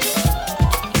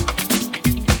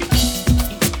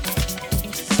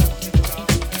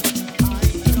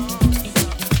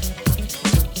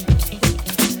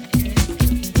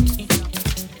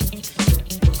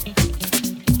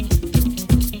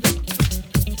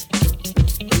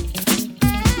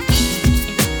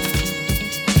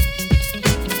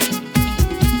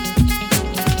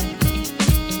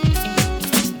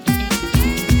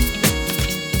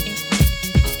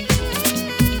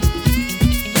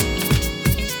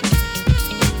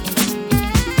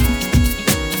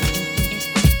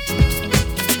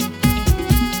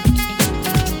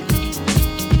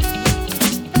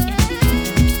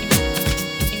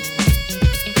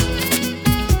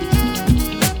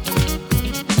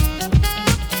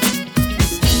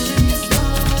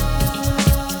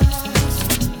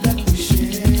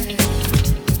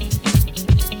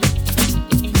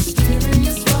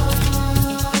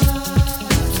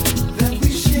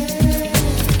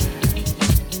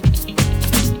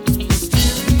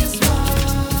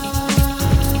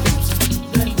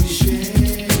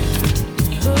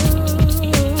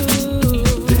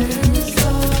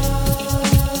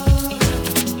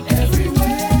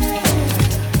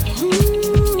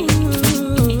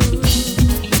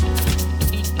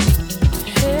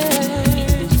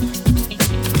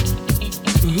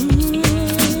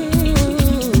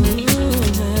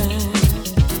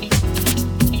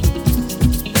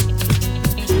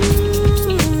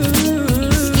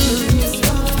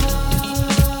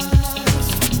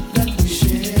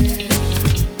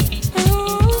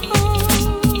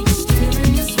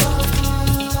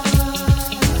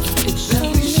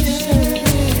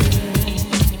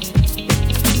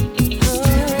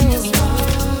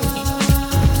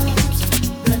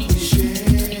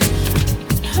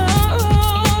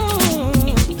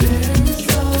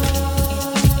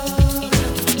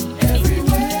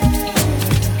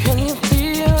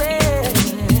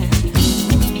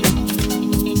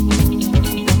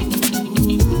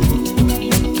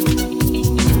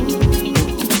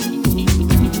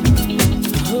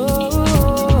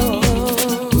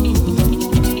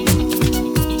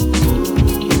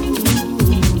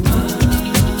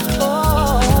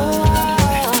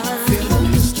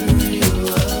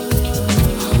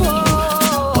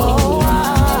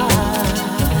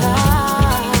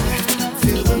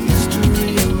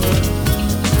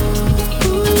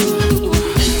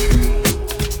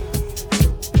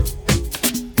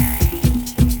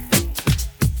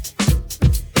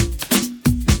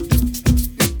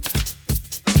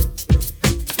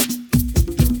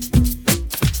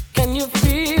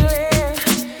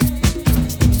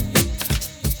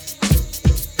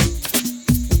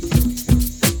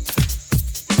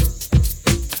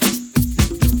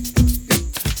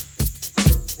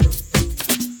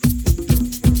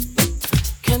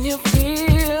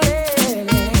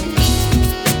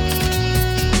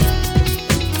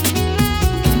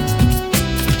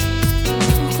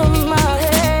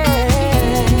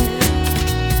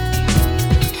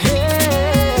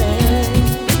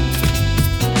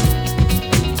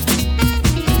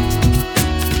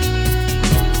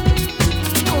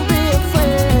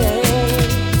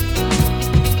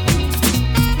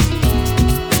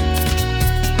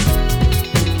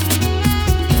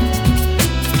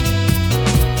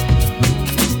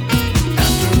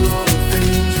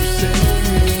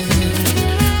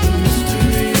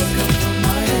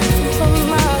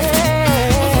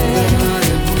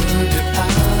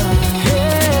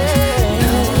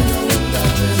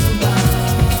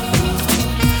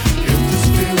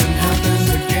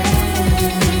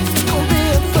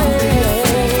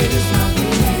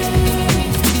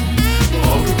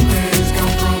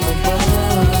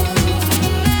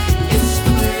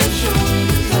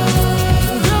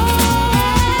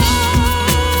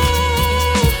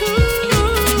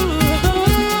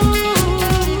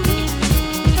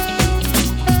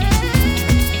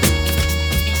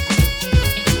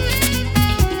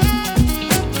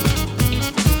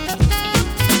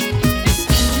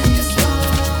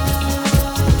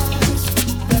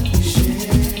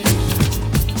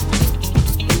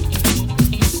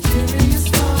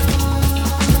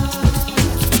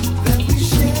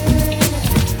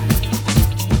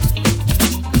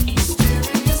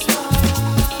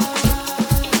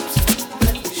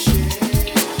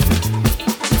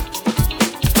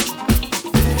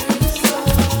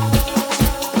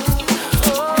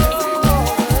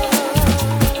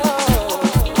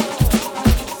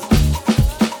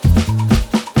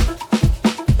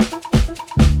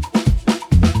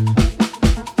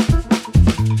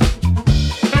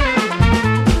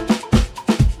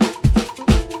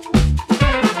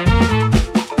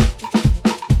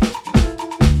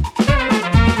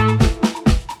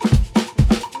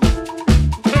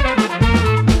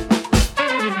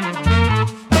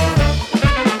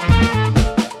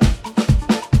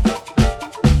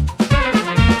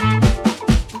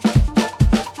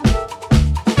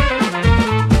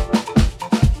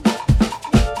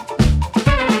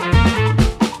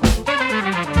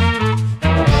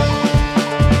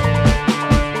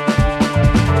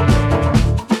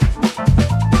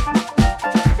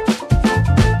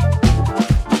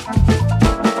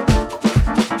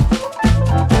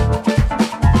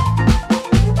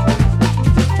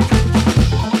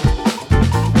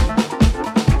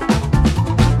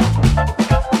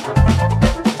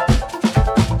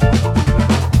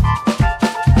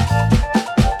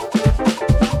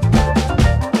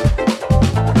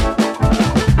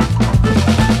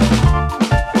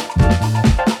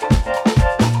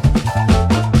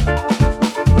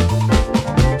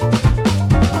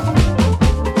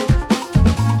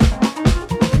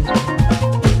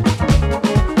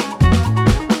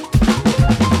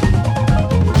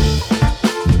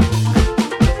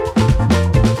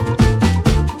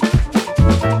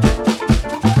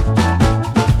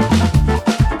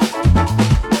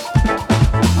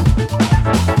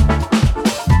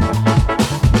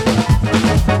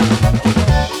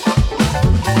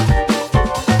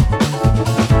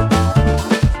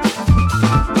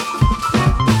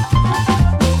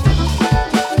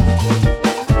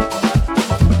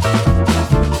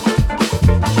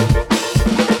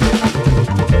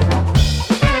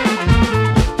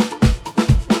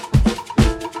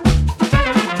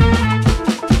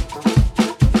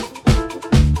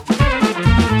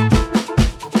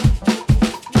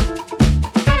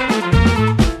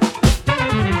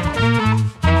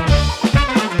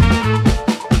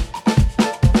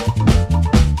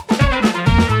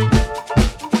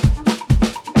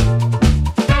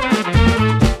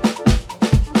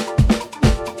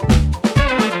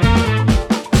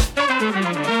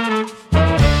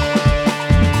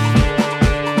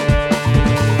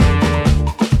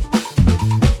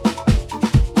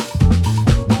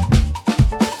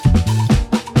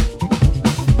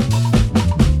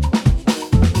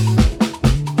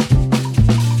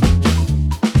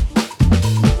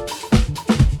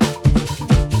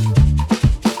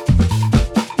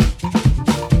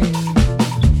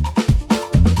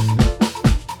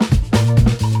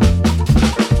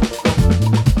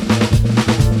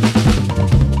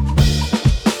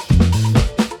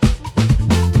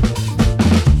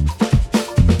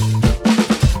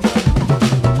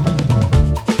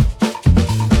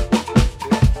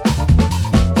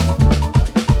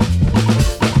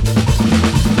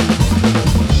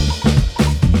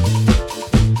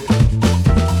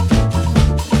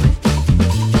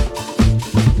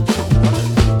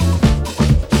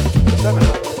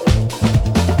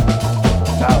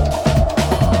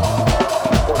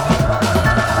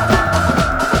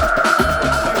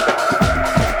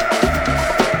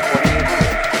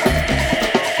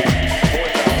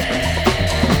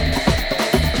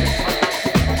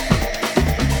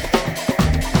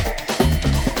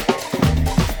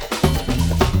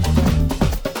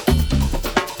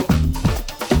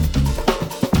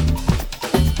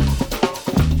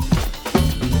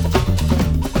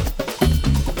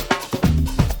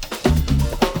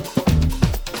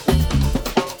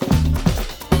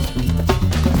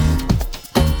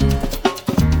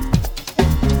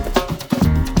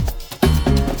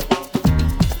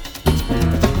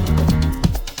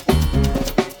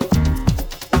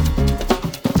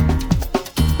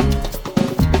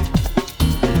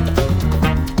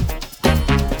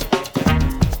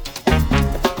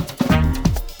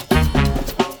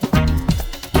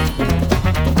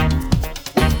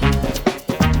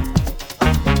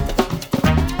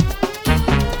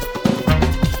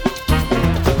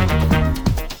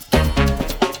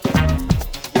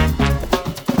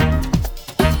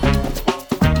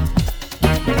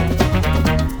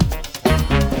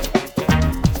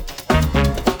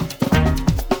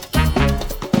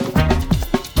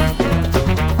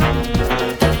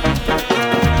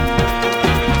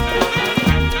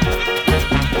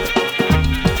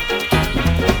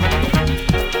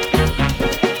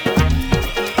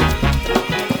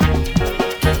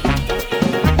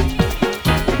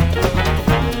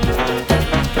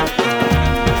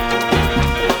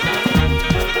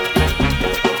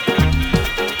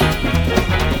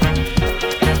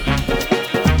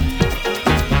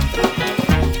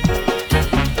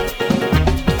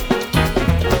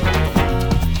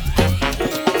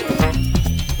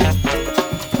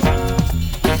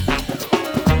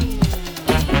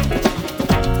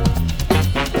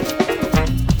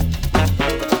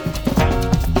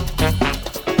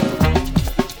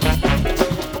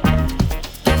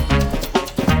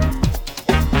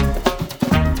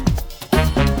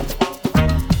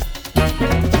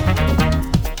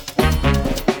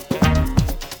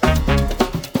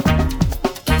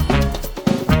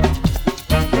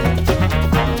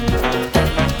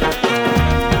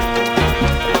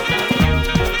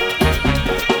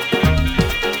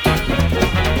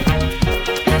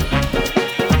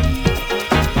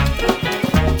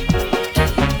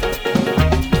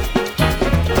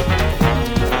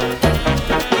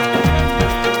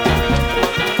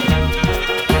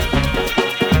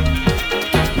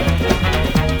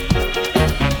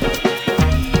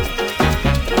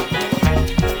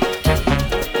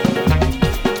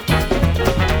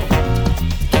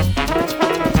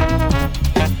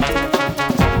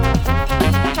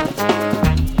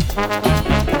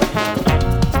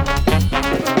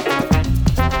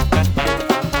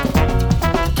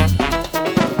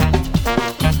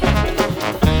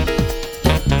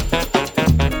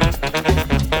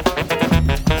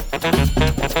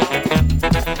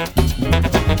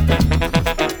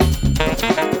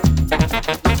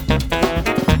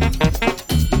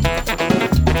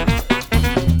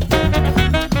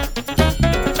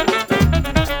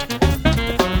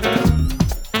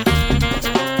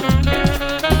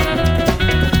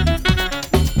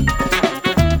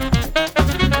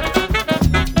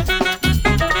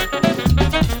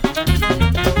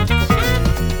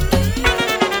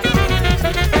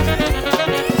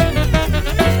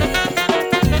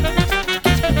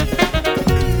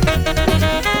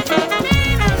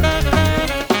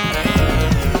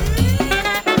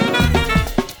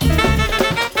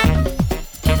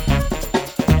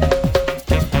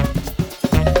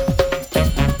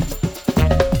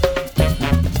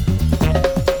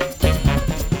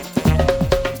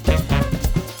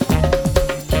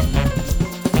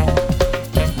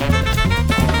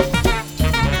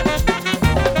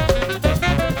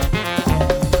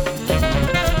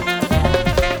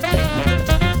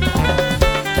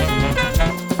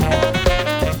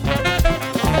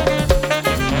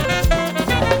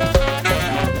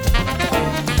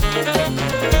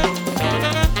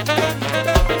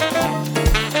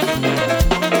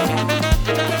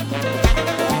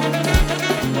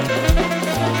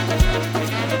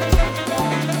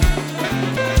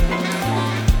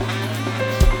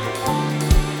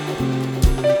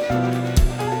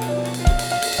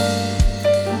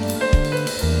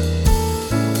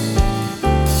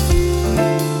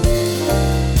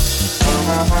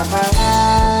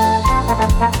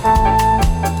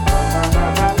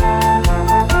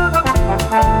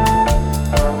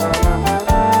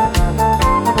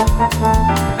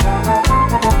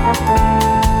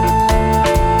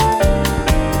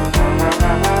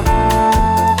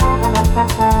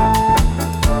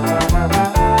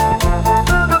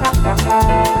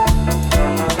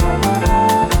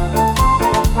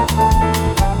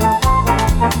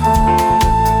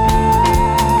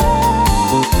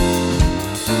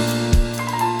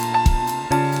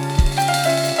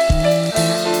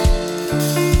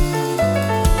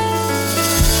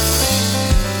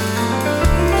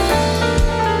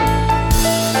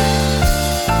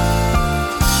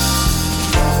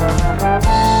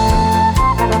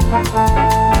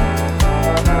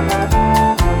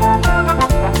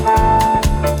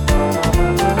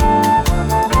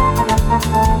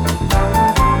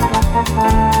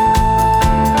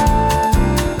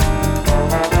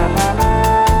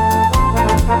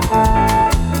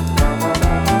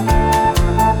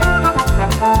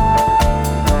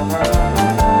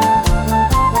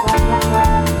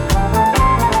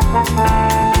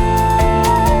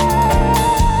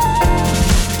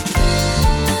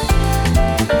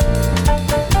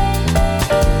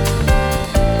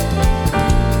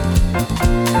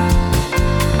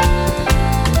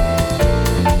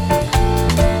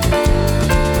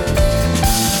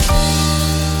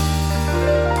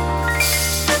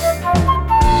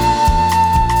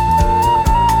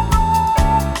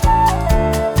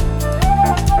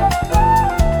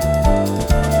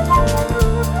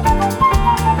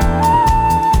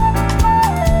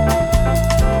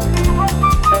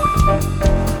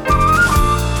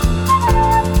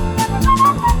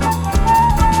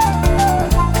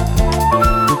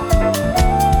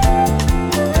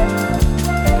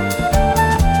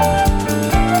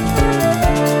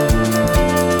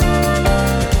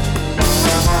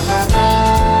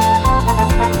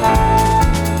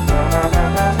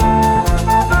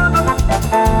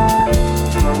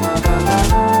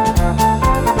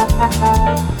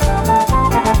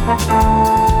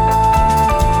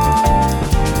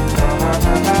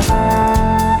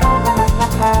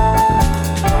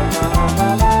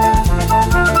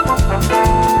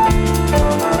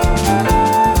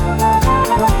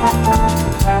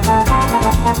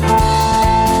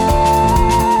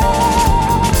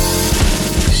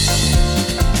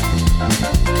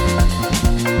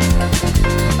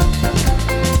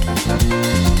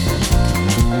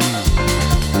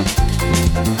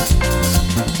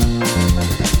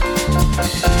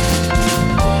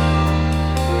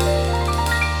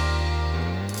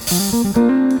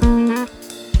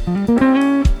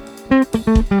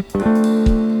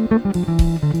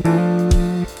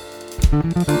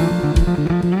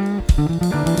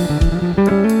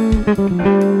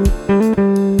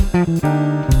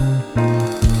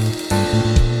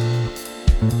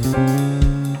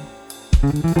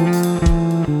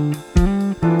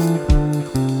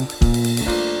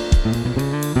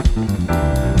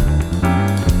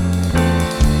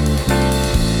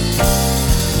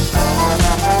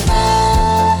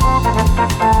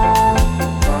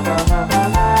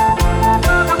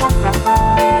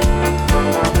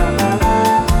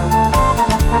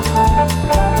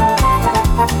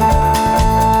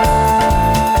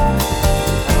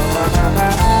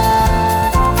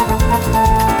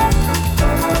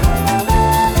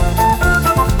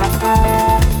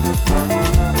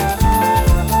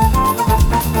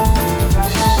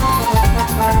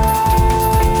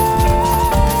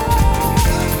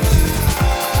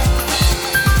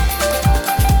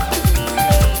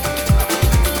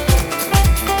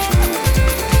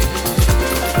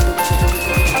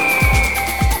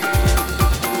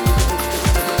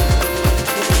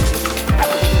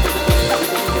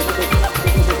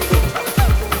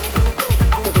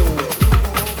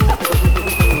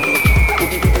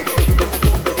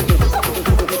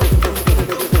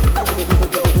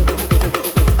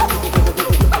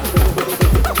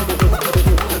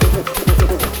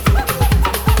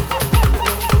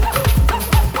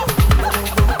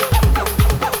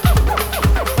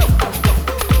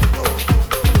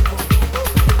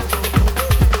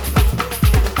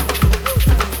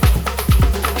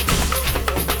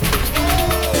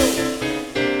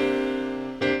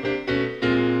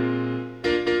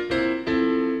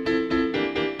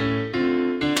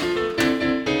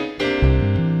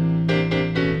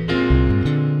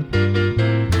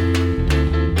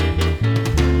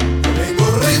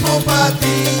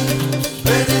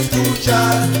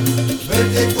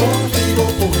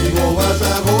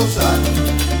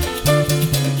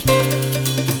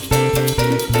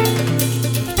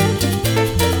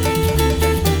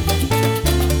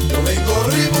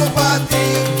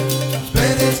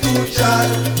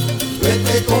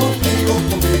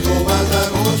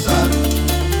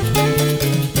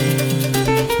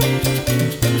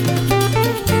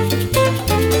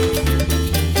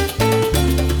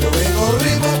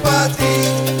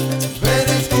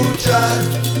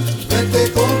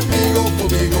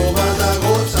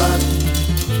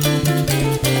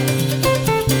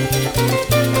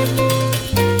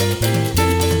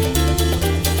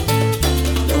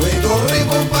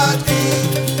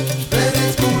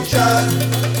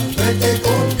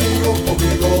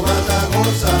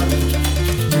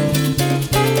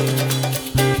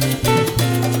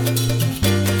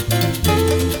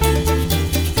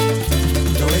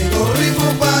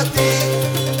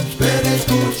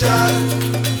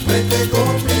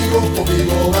 conmigo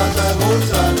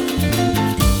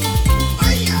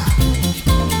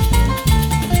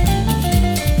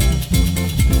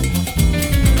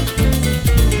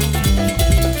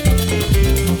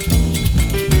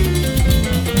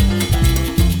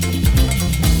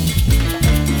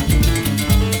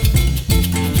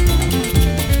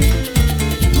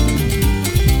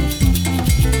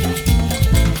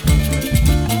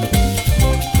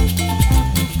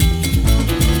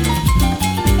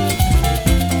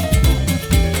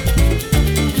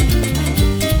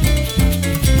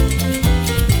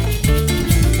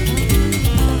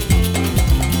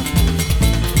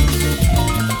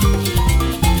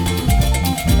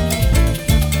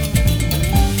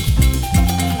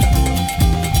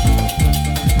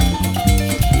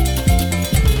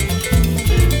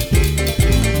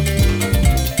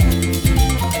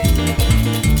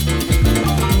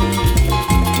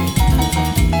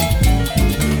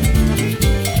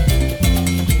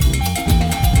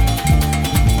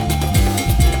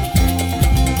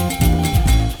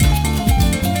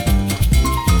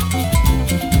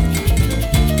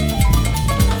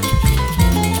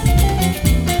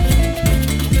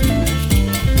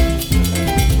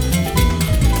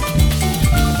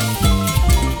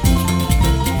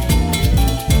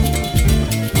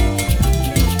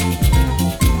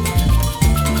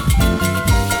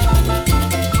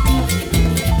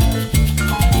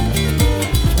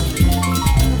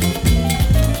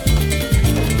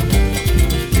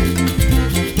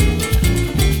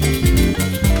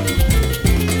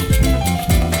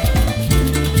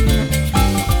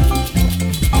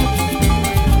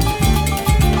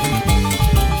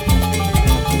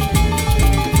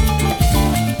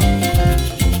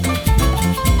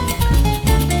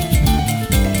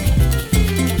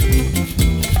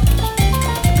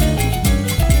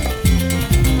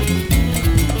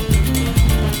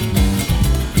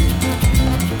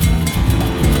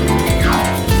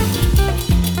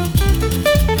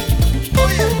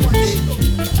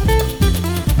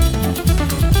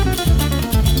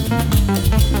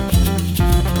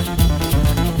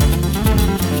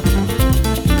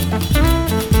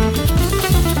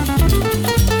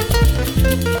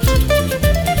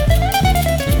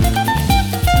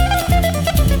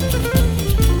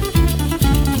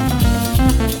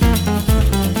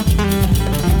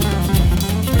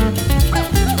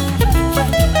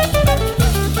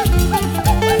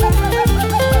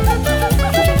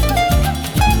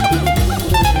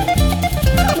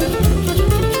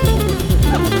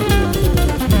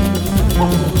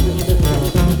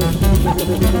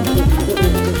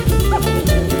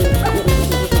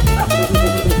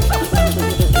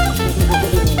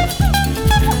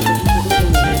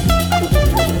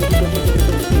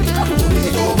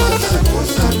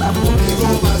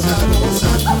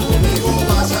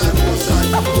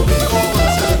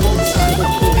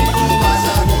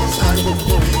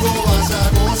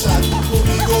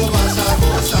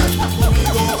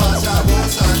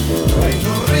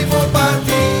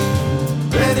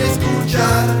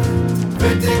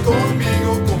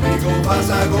vas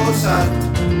a gozar.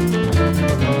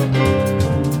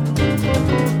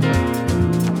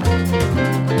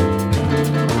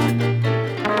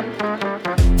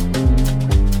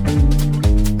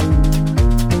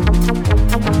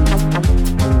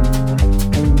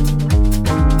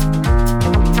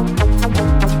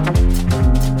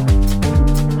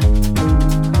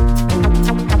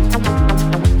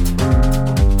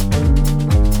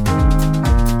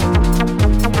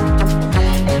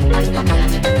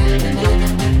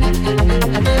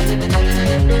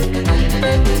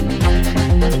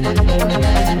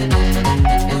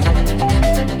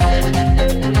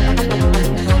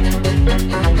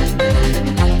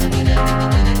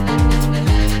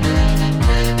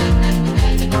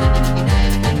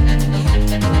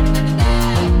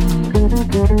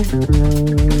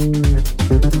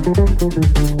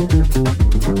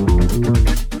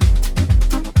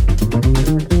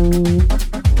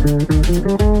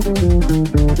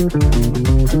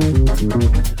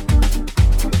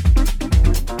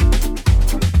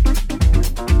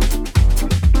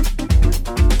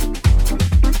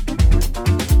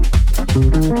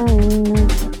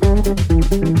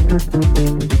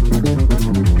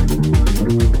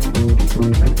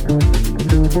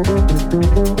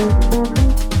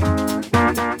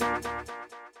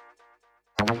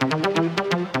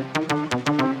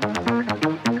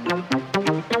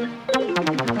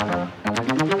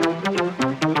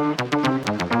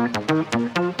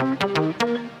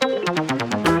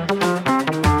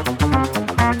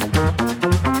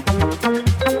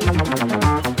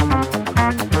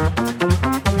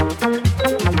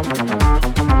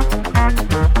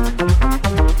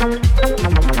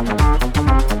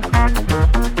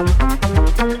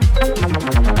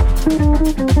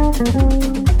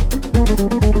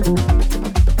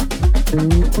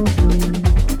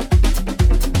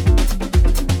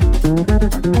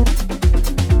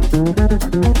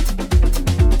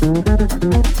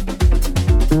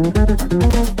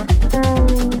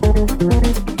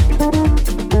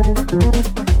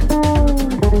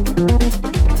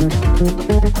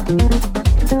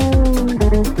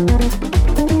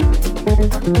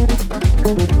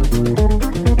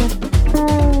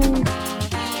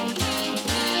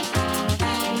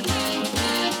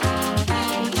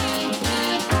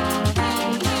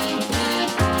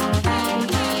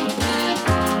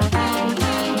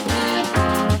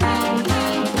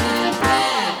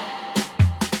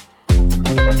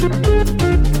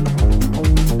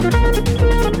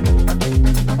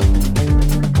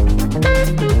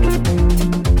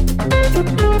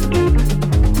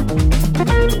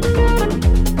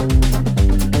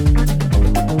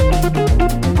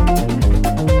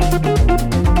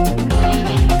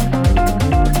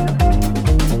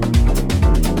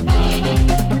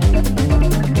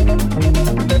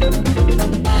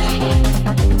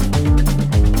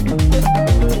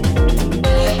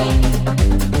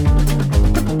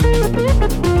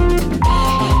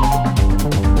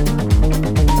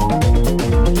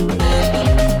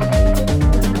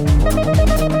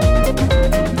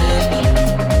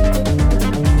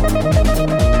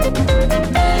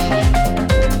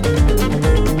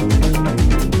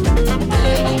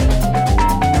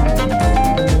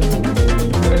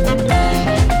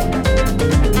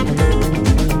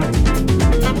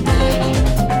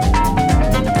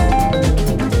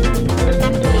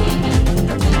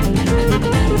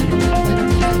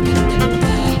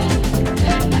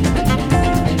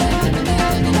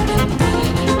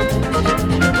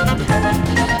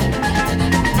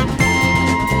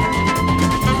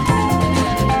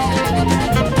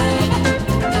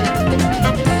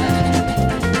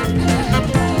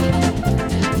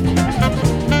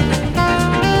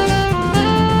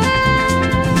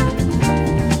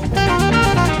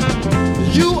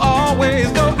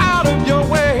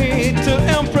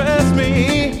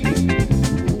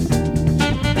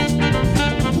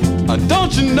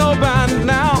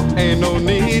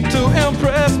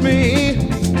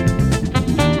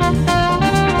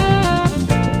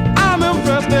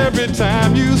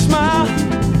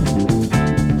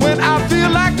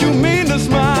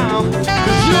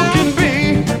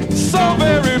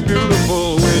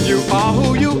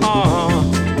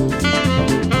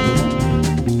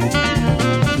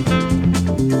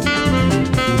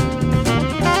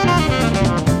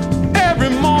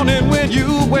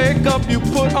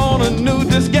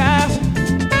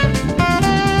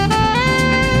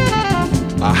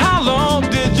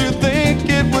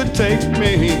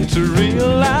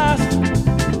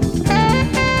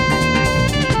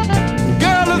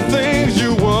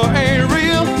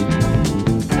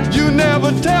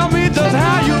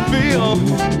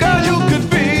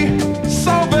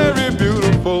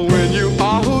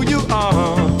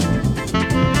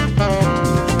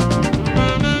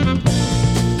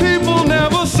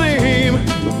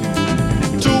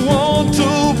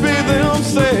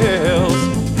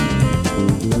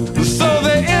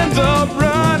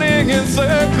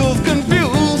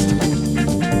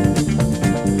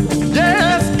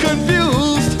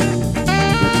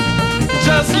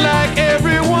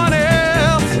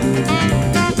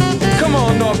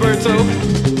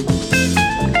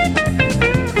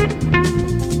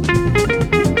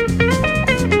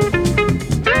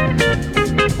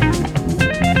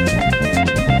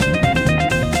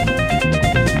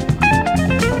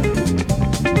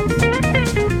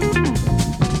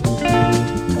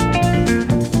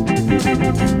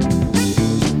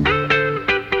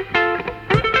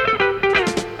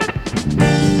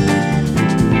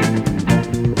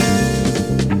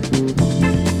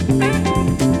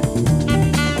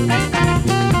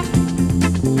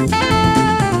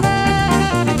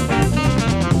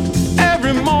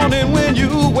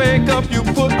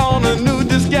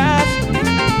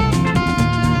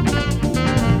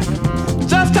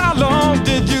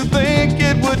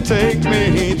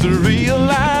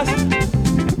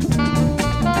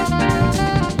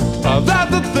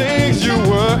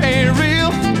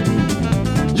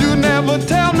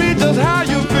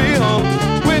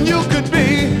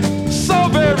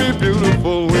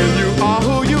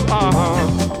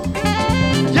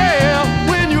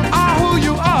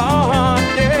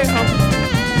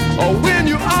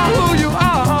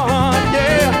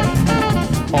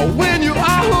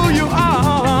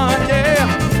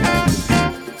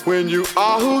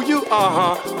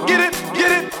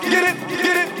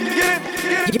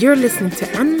 You're listening to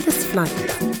Endless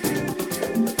Flight.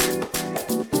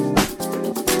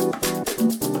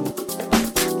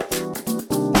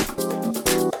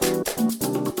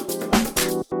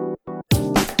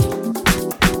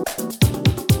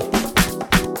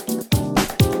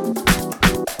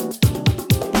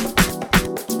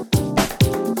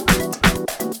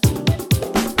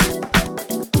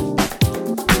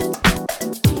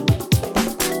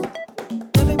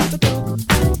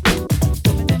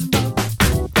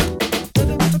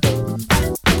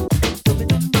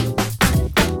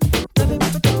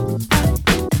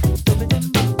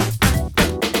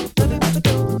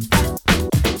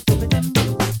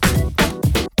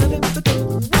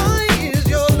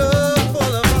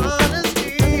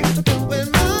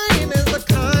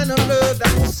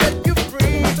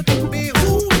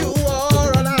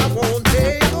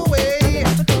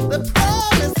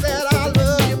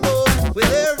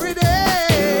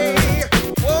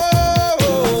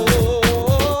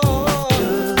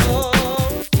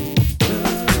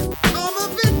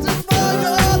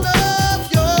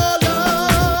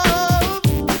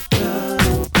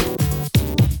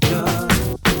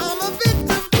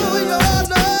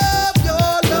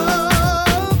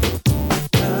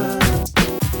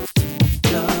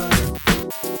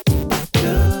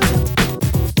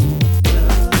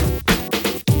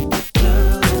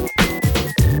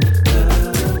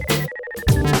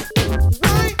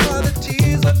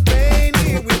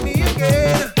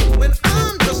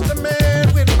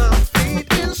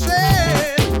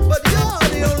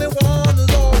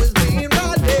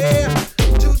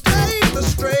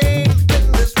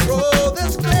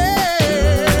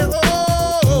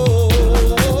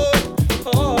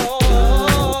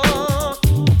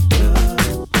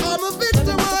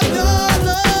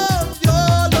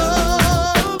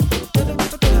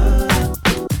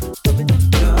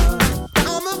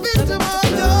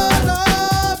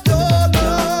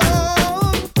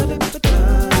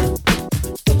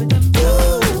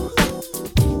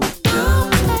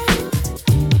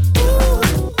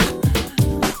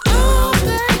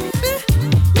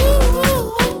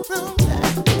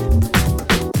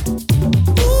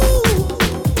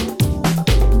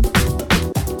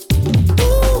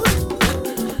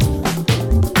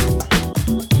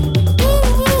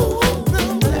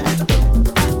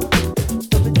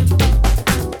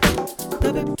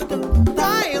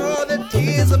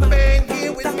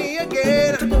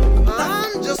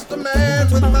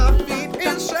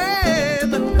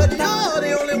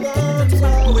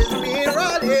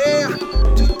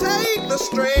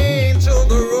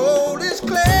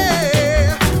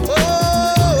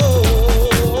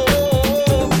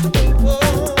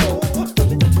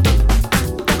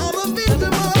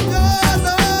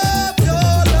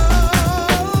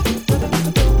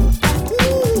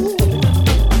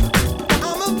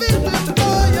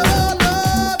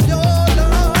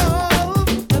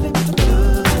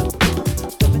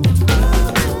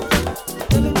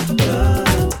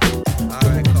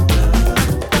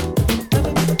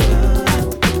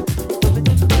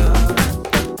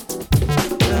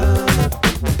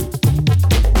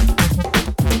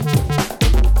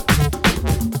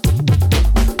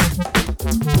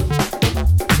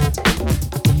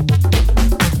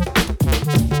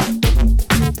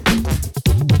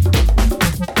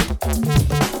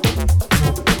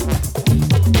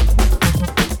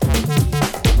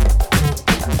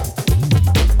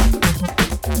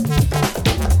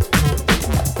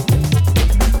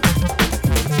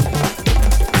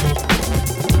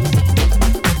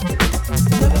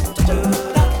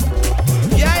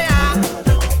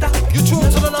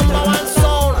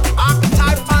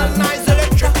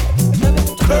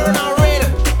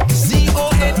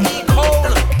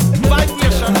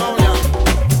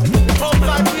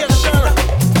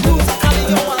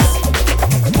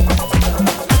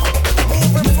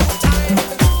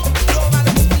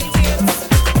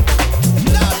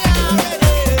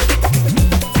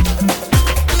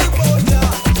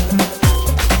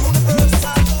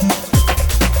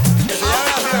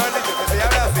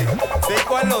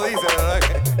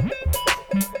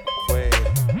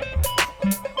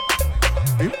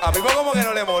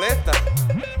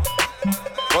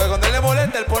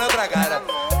 molesta, él pone otra cara.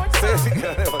 Sí, que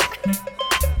no le molesta.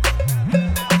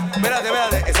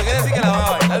 Espérate, eso quiere decir que la van a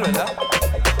bailar, ¿verdad?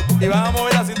 Y van a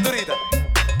mover la cinturita.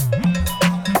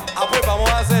 Ah, pues vamos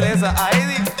a hacer esa. A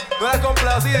Heidi no la has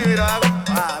complacido y mira,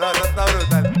 no, eso está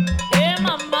brutal.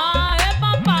 Mamá,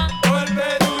 papá.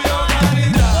 Golpe tuyo,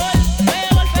 calita.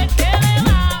 Golpe que le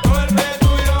va. Golpe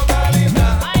tuyo,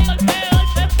 calita. Ay,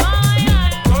 golpe pa'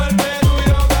 bailar. Golpe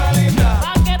tuyo, calita.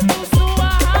 Pa' que tú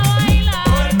subas a bailar.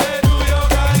 Golpe tuyo,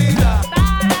 calita.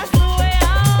 Tara sube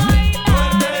a bailar.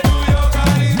 Golpe tuyo,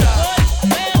 calita.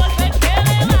 Golpe que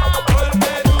le va.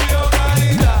 Golpe tuyo,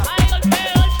 calita. Ay,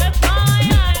 golpe pa'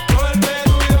 bailar. Golpe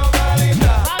tuyo,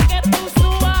 calita. Pa' que tú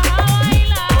subas a bailar.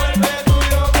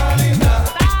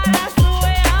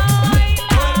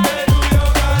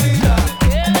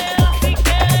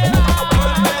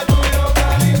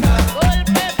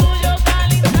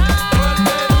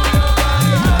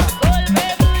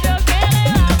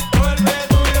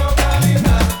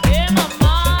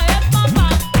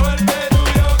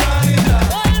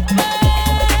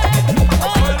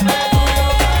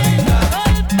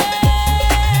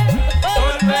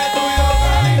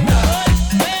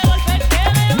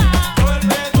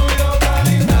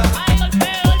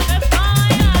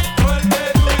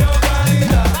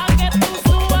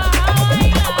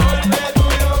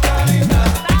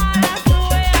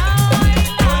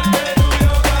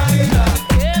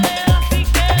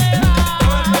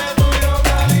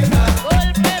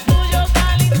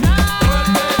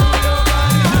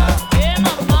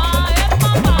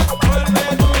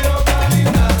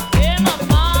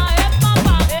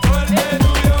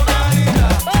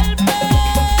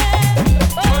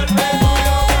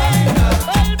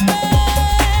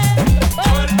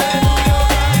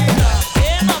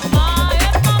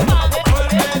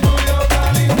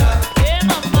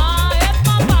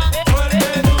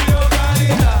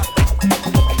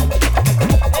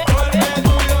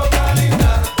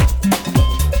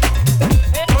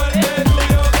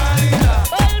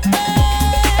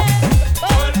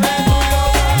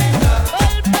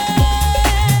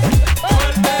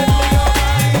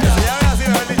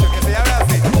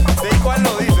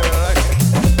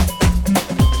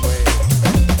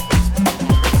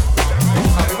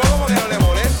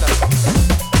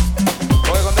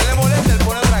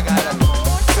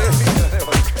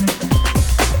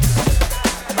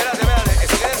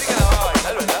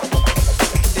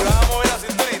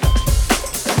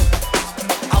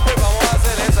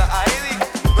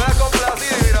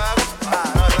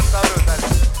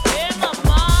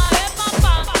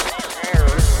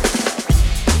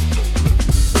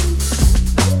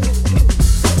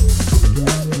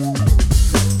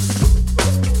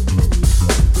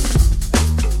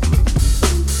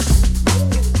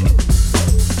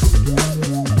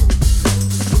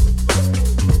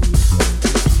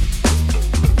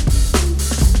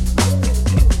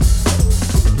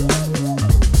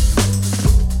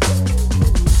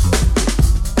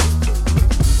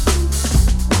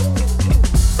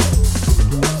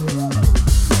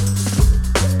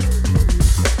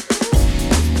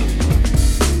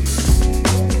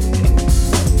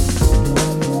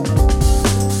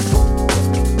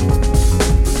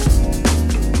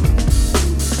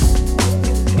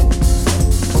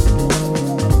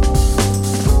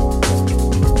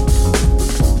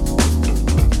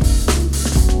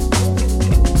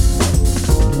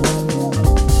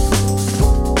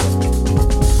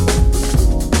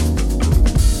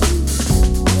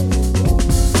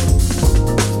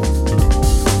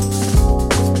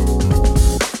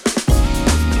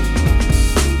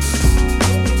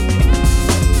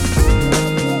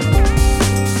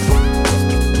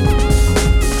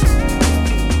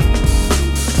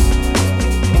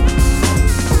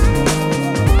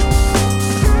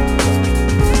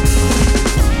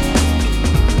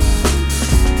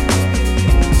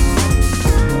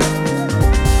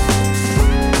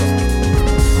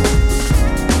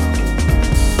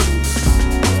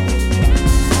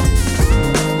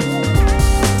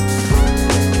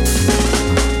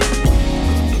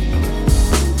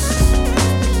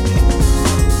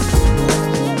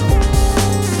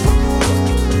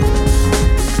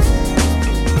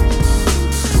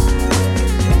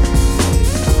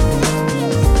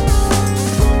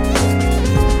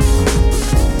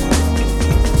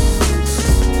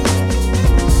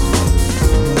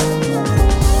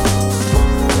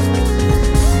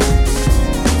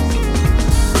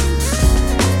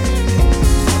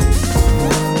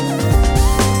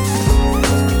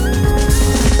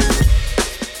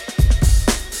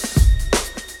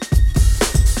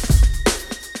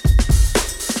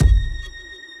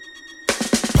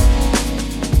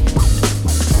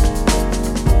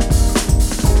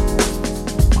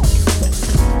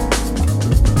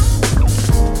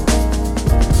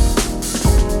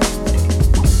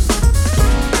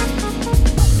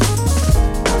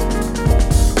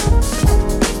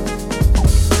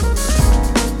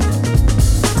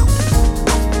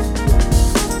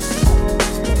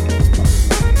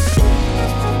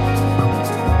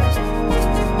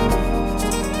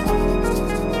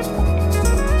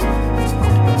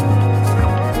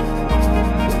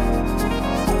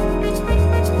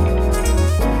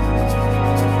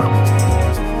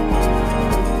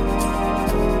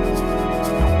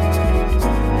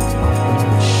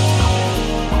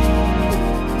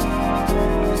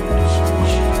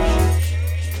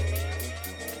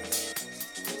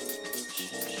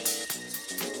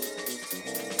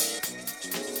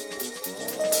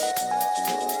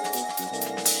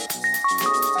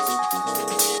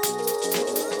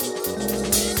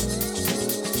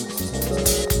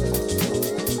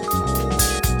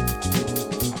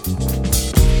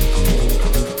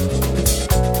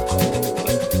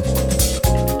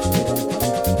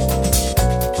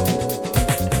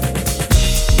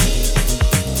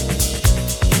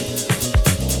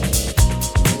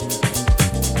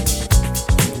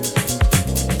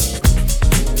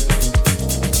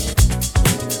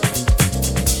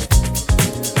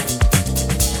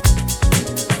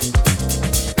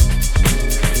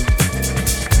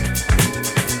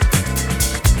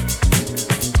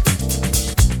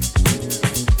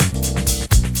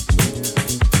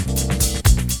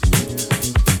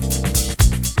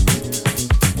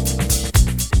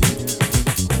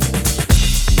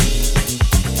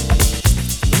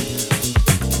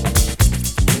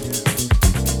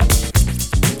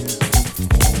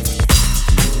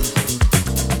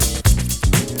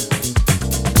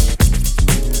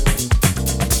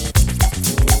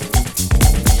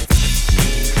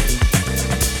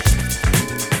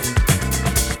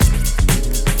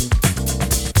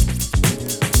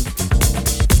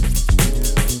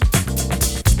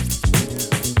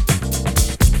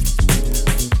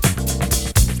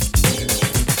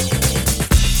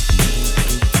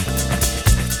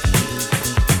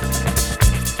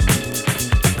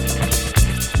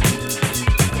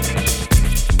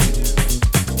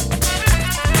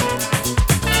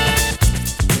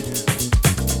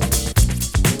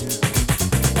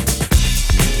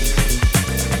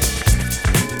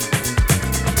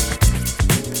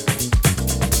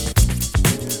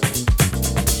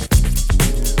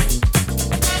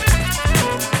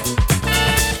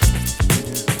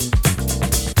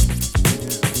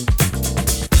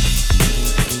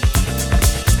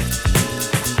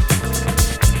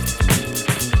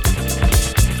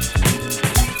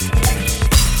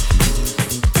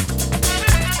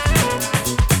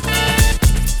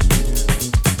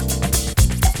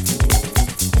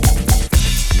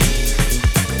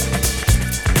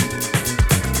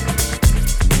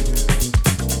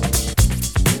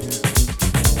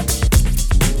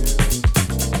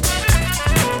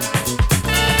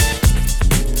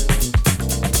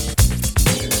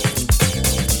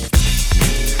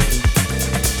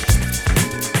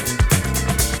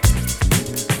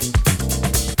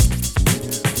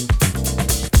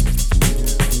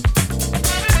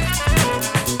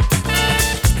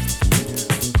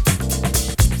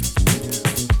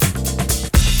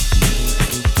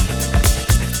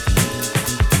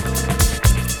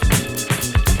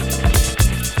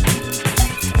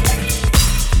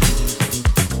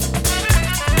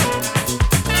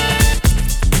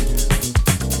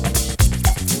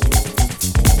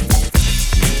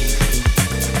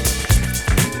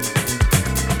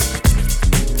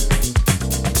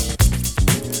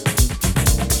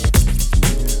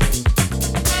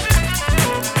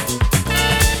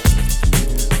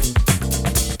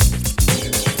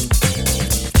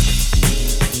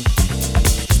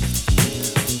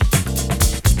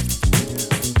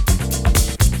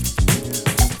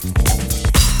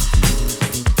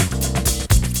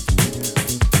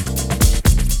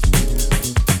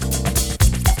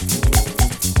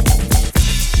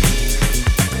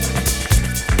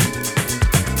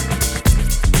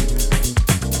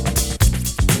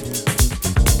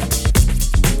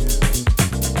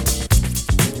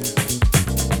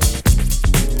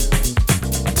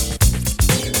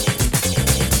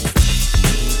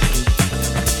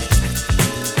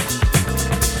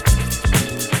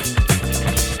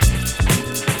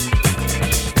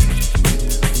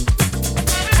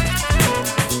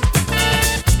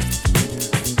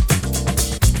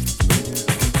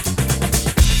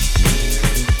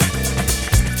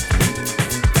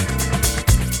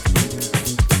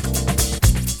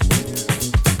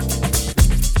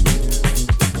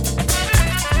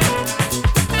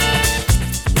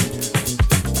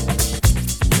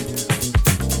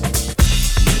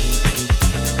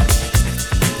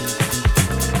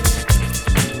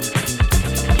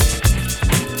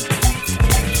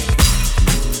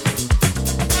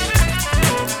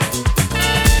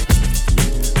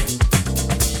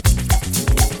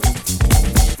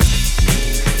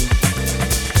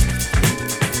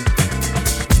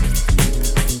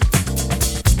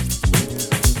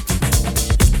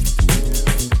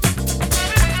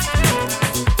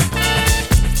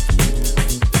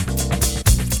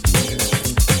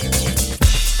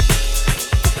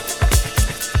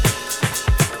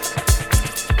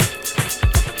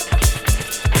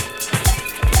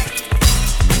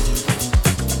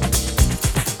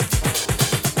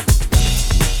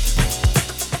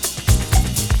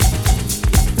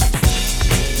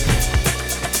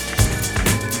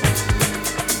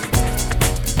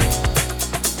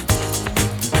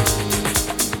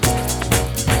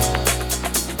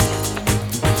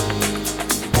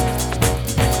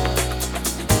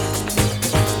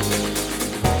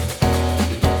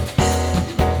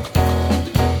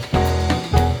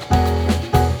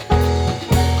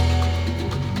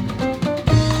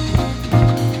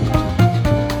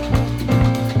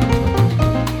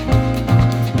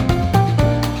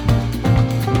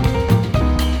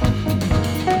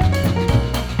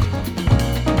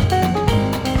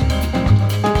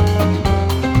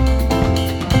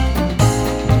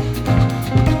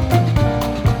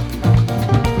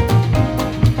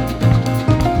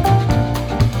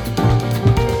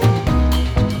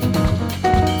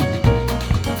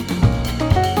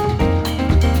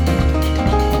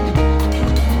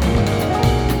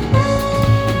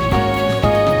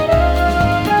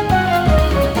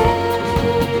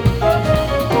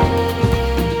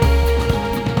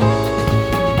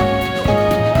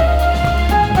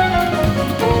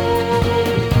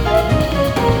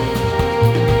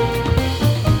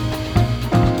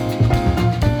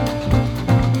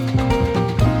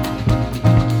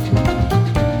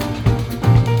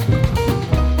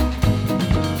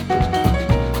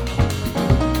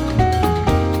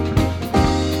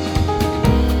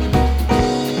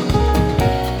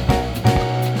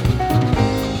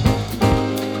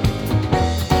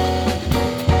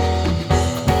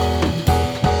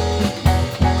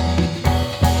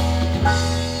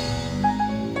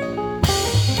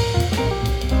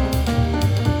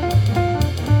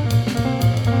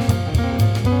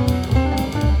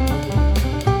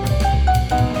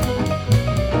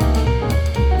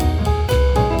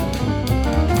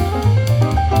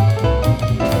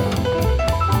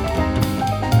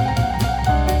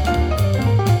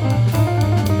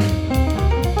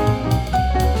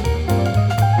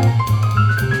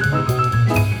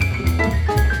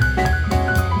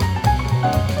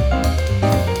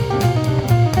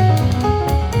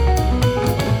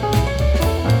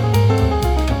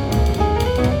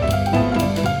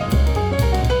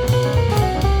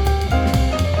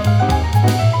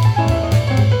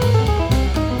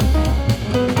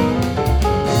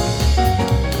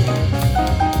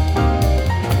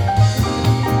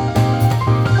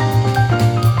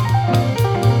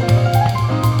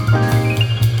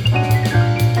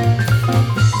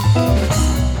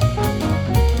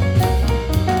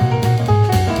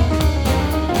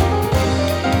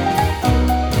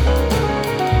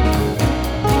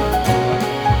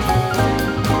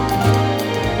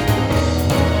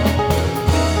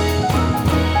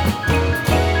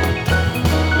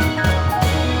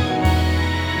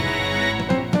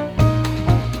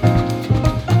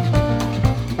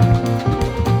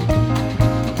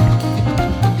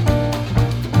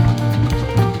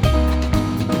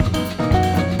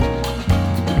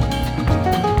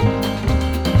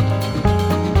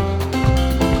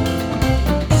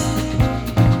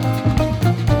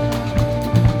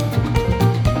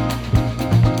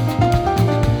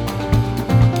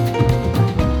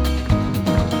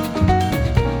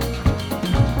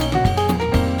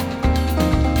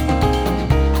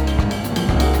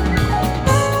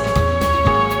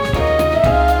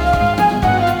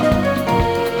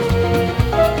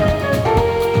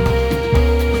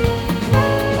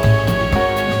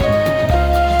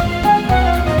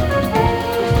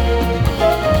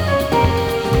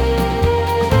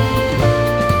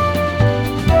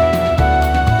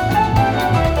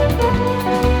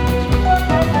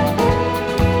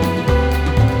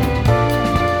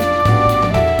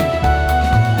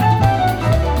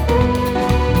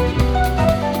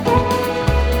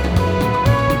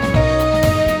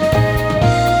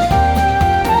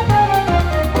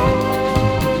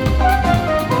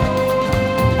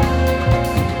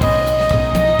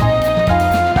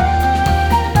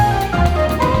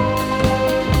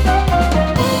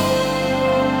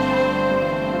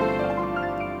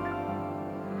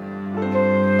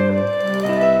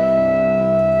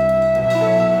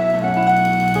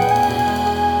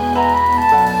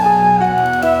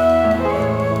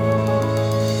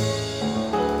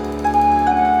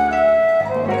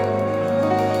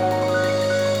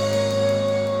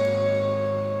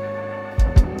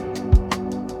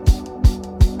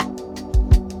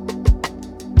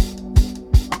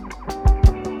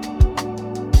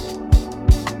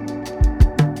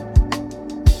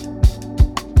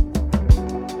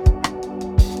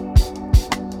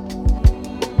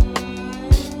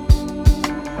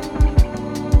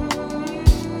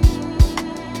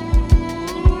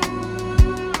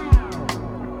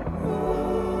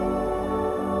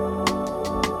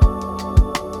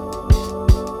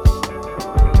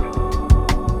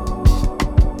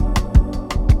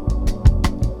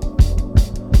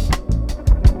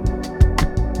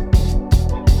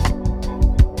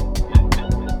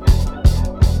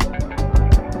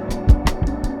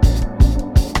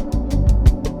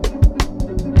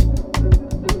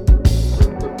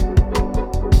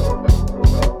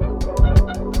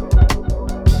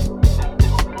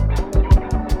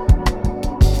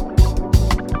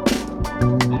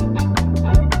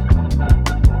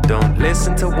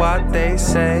 to what they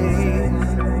say.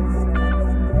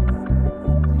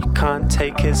 You can't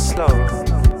take it slow.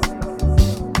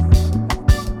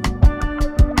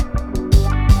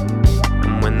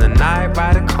 And when the night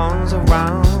rider comes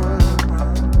around,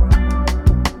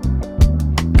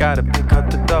 gotta pick up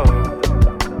the dough.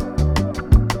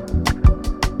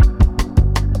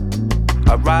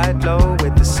 I ride low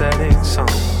with the setting sun,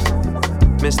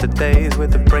 miss the days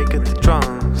with the break of the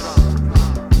drums.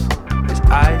 It's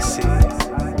icy.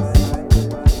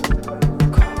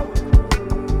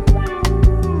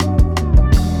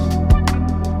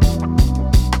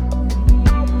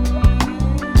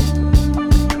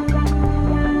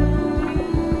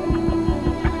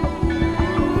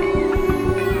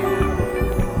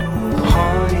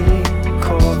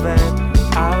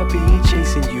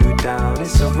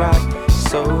 It's a rock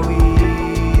so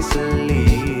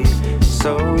easily,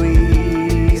 so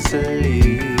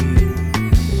easily.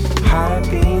 High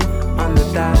beam on the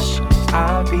dash,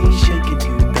 I'll be shaking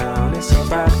you down. It's a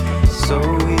rock so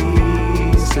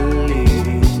easily,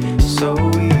 so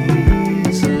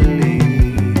easily.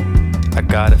 I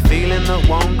got a feeling that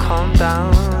won't calm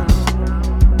down.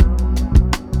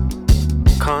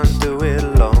 Can't do it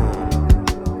alone.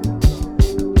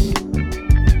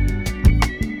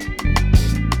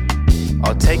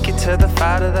 I'll take you to the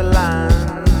fight of the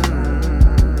land.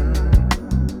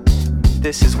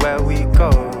 This is where we go.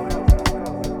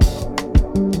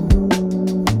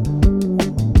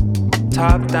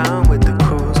 Top down with the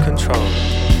cruise control.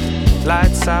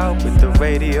 Lights out with the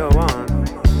radio on.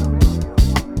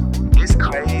 It's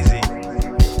crazy.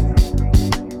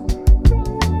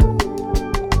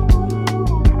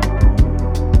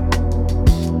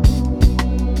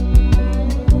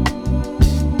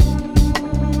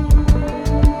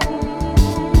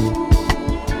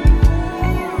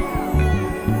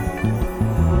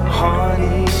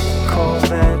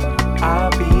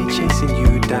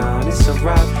 It's a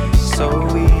rock so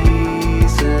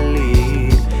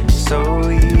easily, so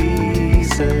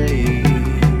easily.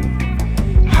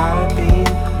 High beam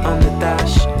on the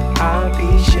dash, I'll be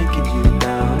shaking you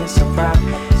down. It's a rock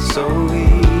so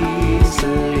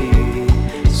easily,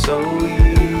 so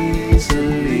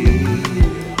easily.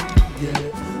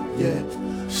 Yeah.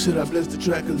 Should I bless the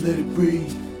track and let it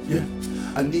breathe? Yeah.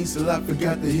 I need some, I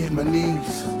forgot to hit my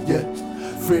knees. Yeah.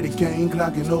 Freddie Kane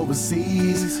clocking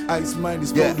overseas. Ice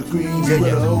minus 4 degrees.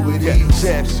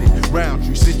 Jab shit, round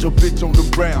tree. Sit your bitch on the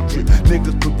brown tree.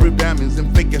 Niggas put rib diamonds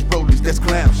and fake ass rollies. That's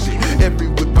clown shit. Every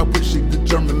whip I wish it the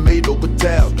German made over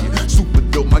Italian. Super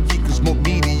dope, my geekers more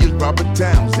meaty as Robert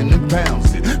Townsend and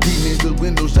pounds it. These niggas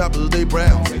window shoppers, they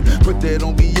browsing. Put that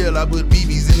on BL, I put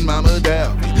BBs in Mama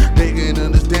Dalvin. They can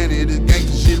understand it, this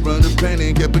gangsta shit run the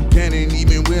planet. Kept a cannon,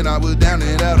 even when I was down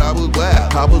and out, I was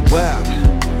wild.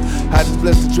 I just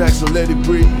bless the track, so let it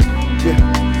breathe. Yeah,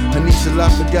 Anisha La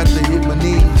forgot to hit my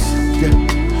knees. Yeah,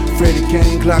 Freddie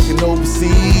Kane clocking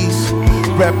overseas.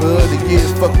 Rapper of the year,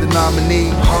 fuck the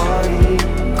nominee. Hardy,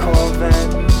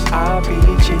 Corvette.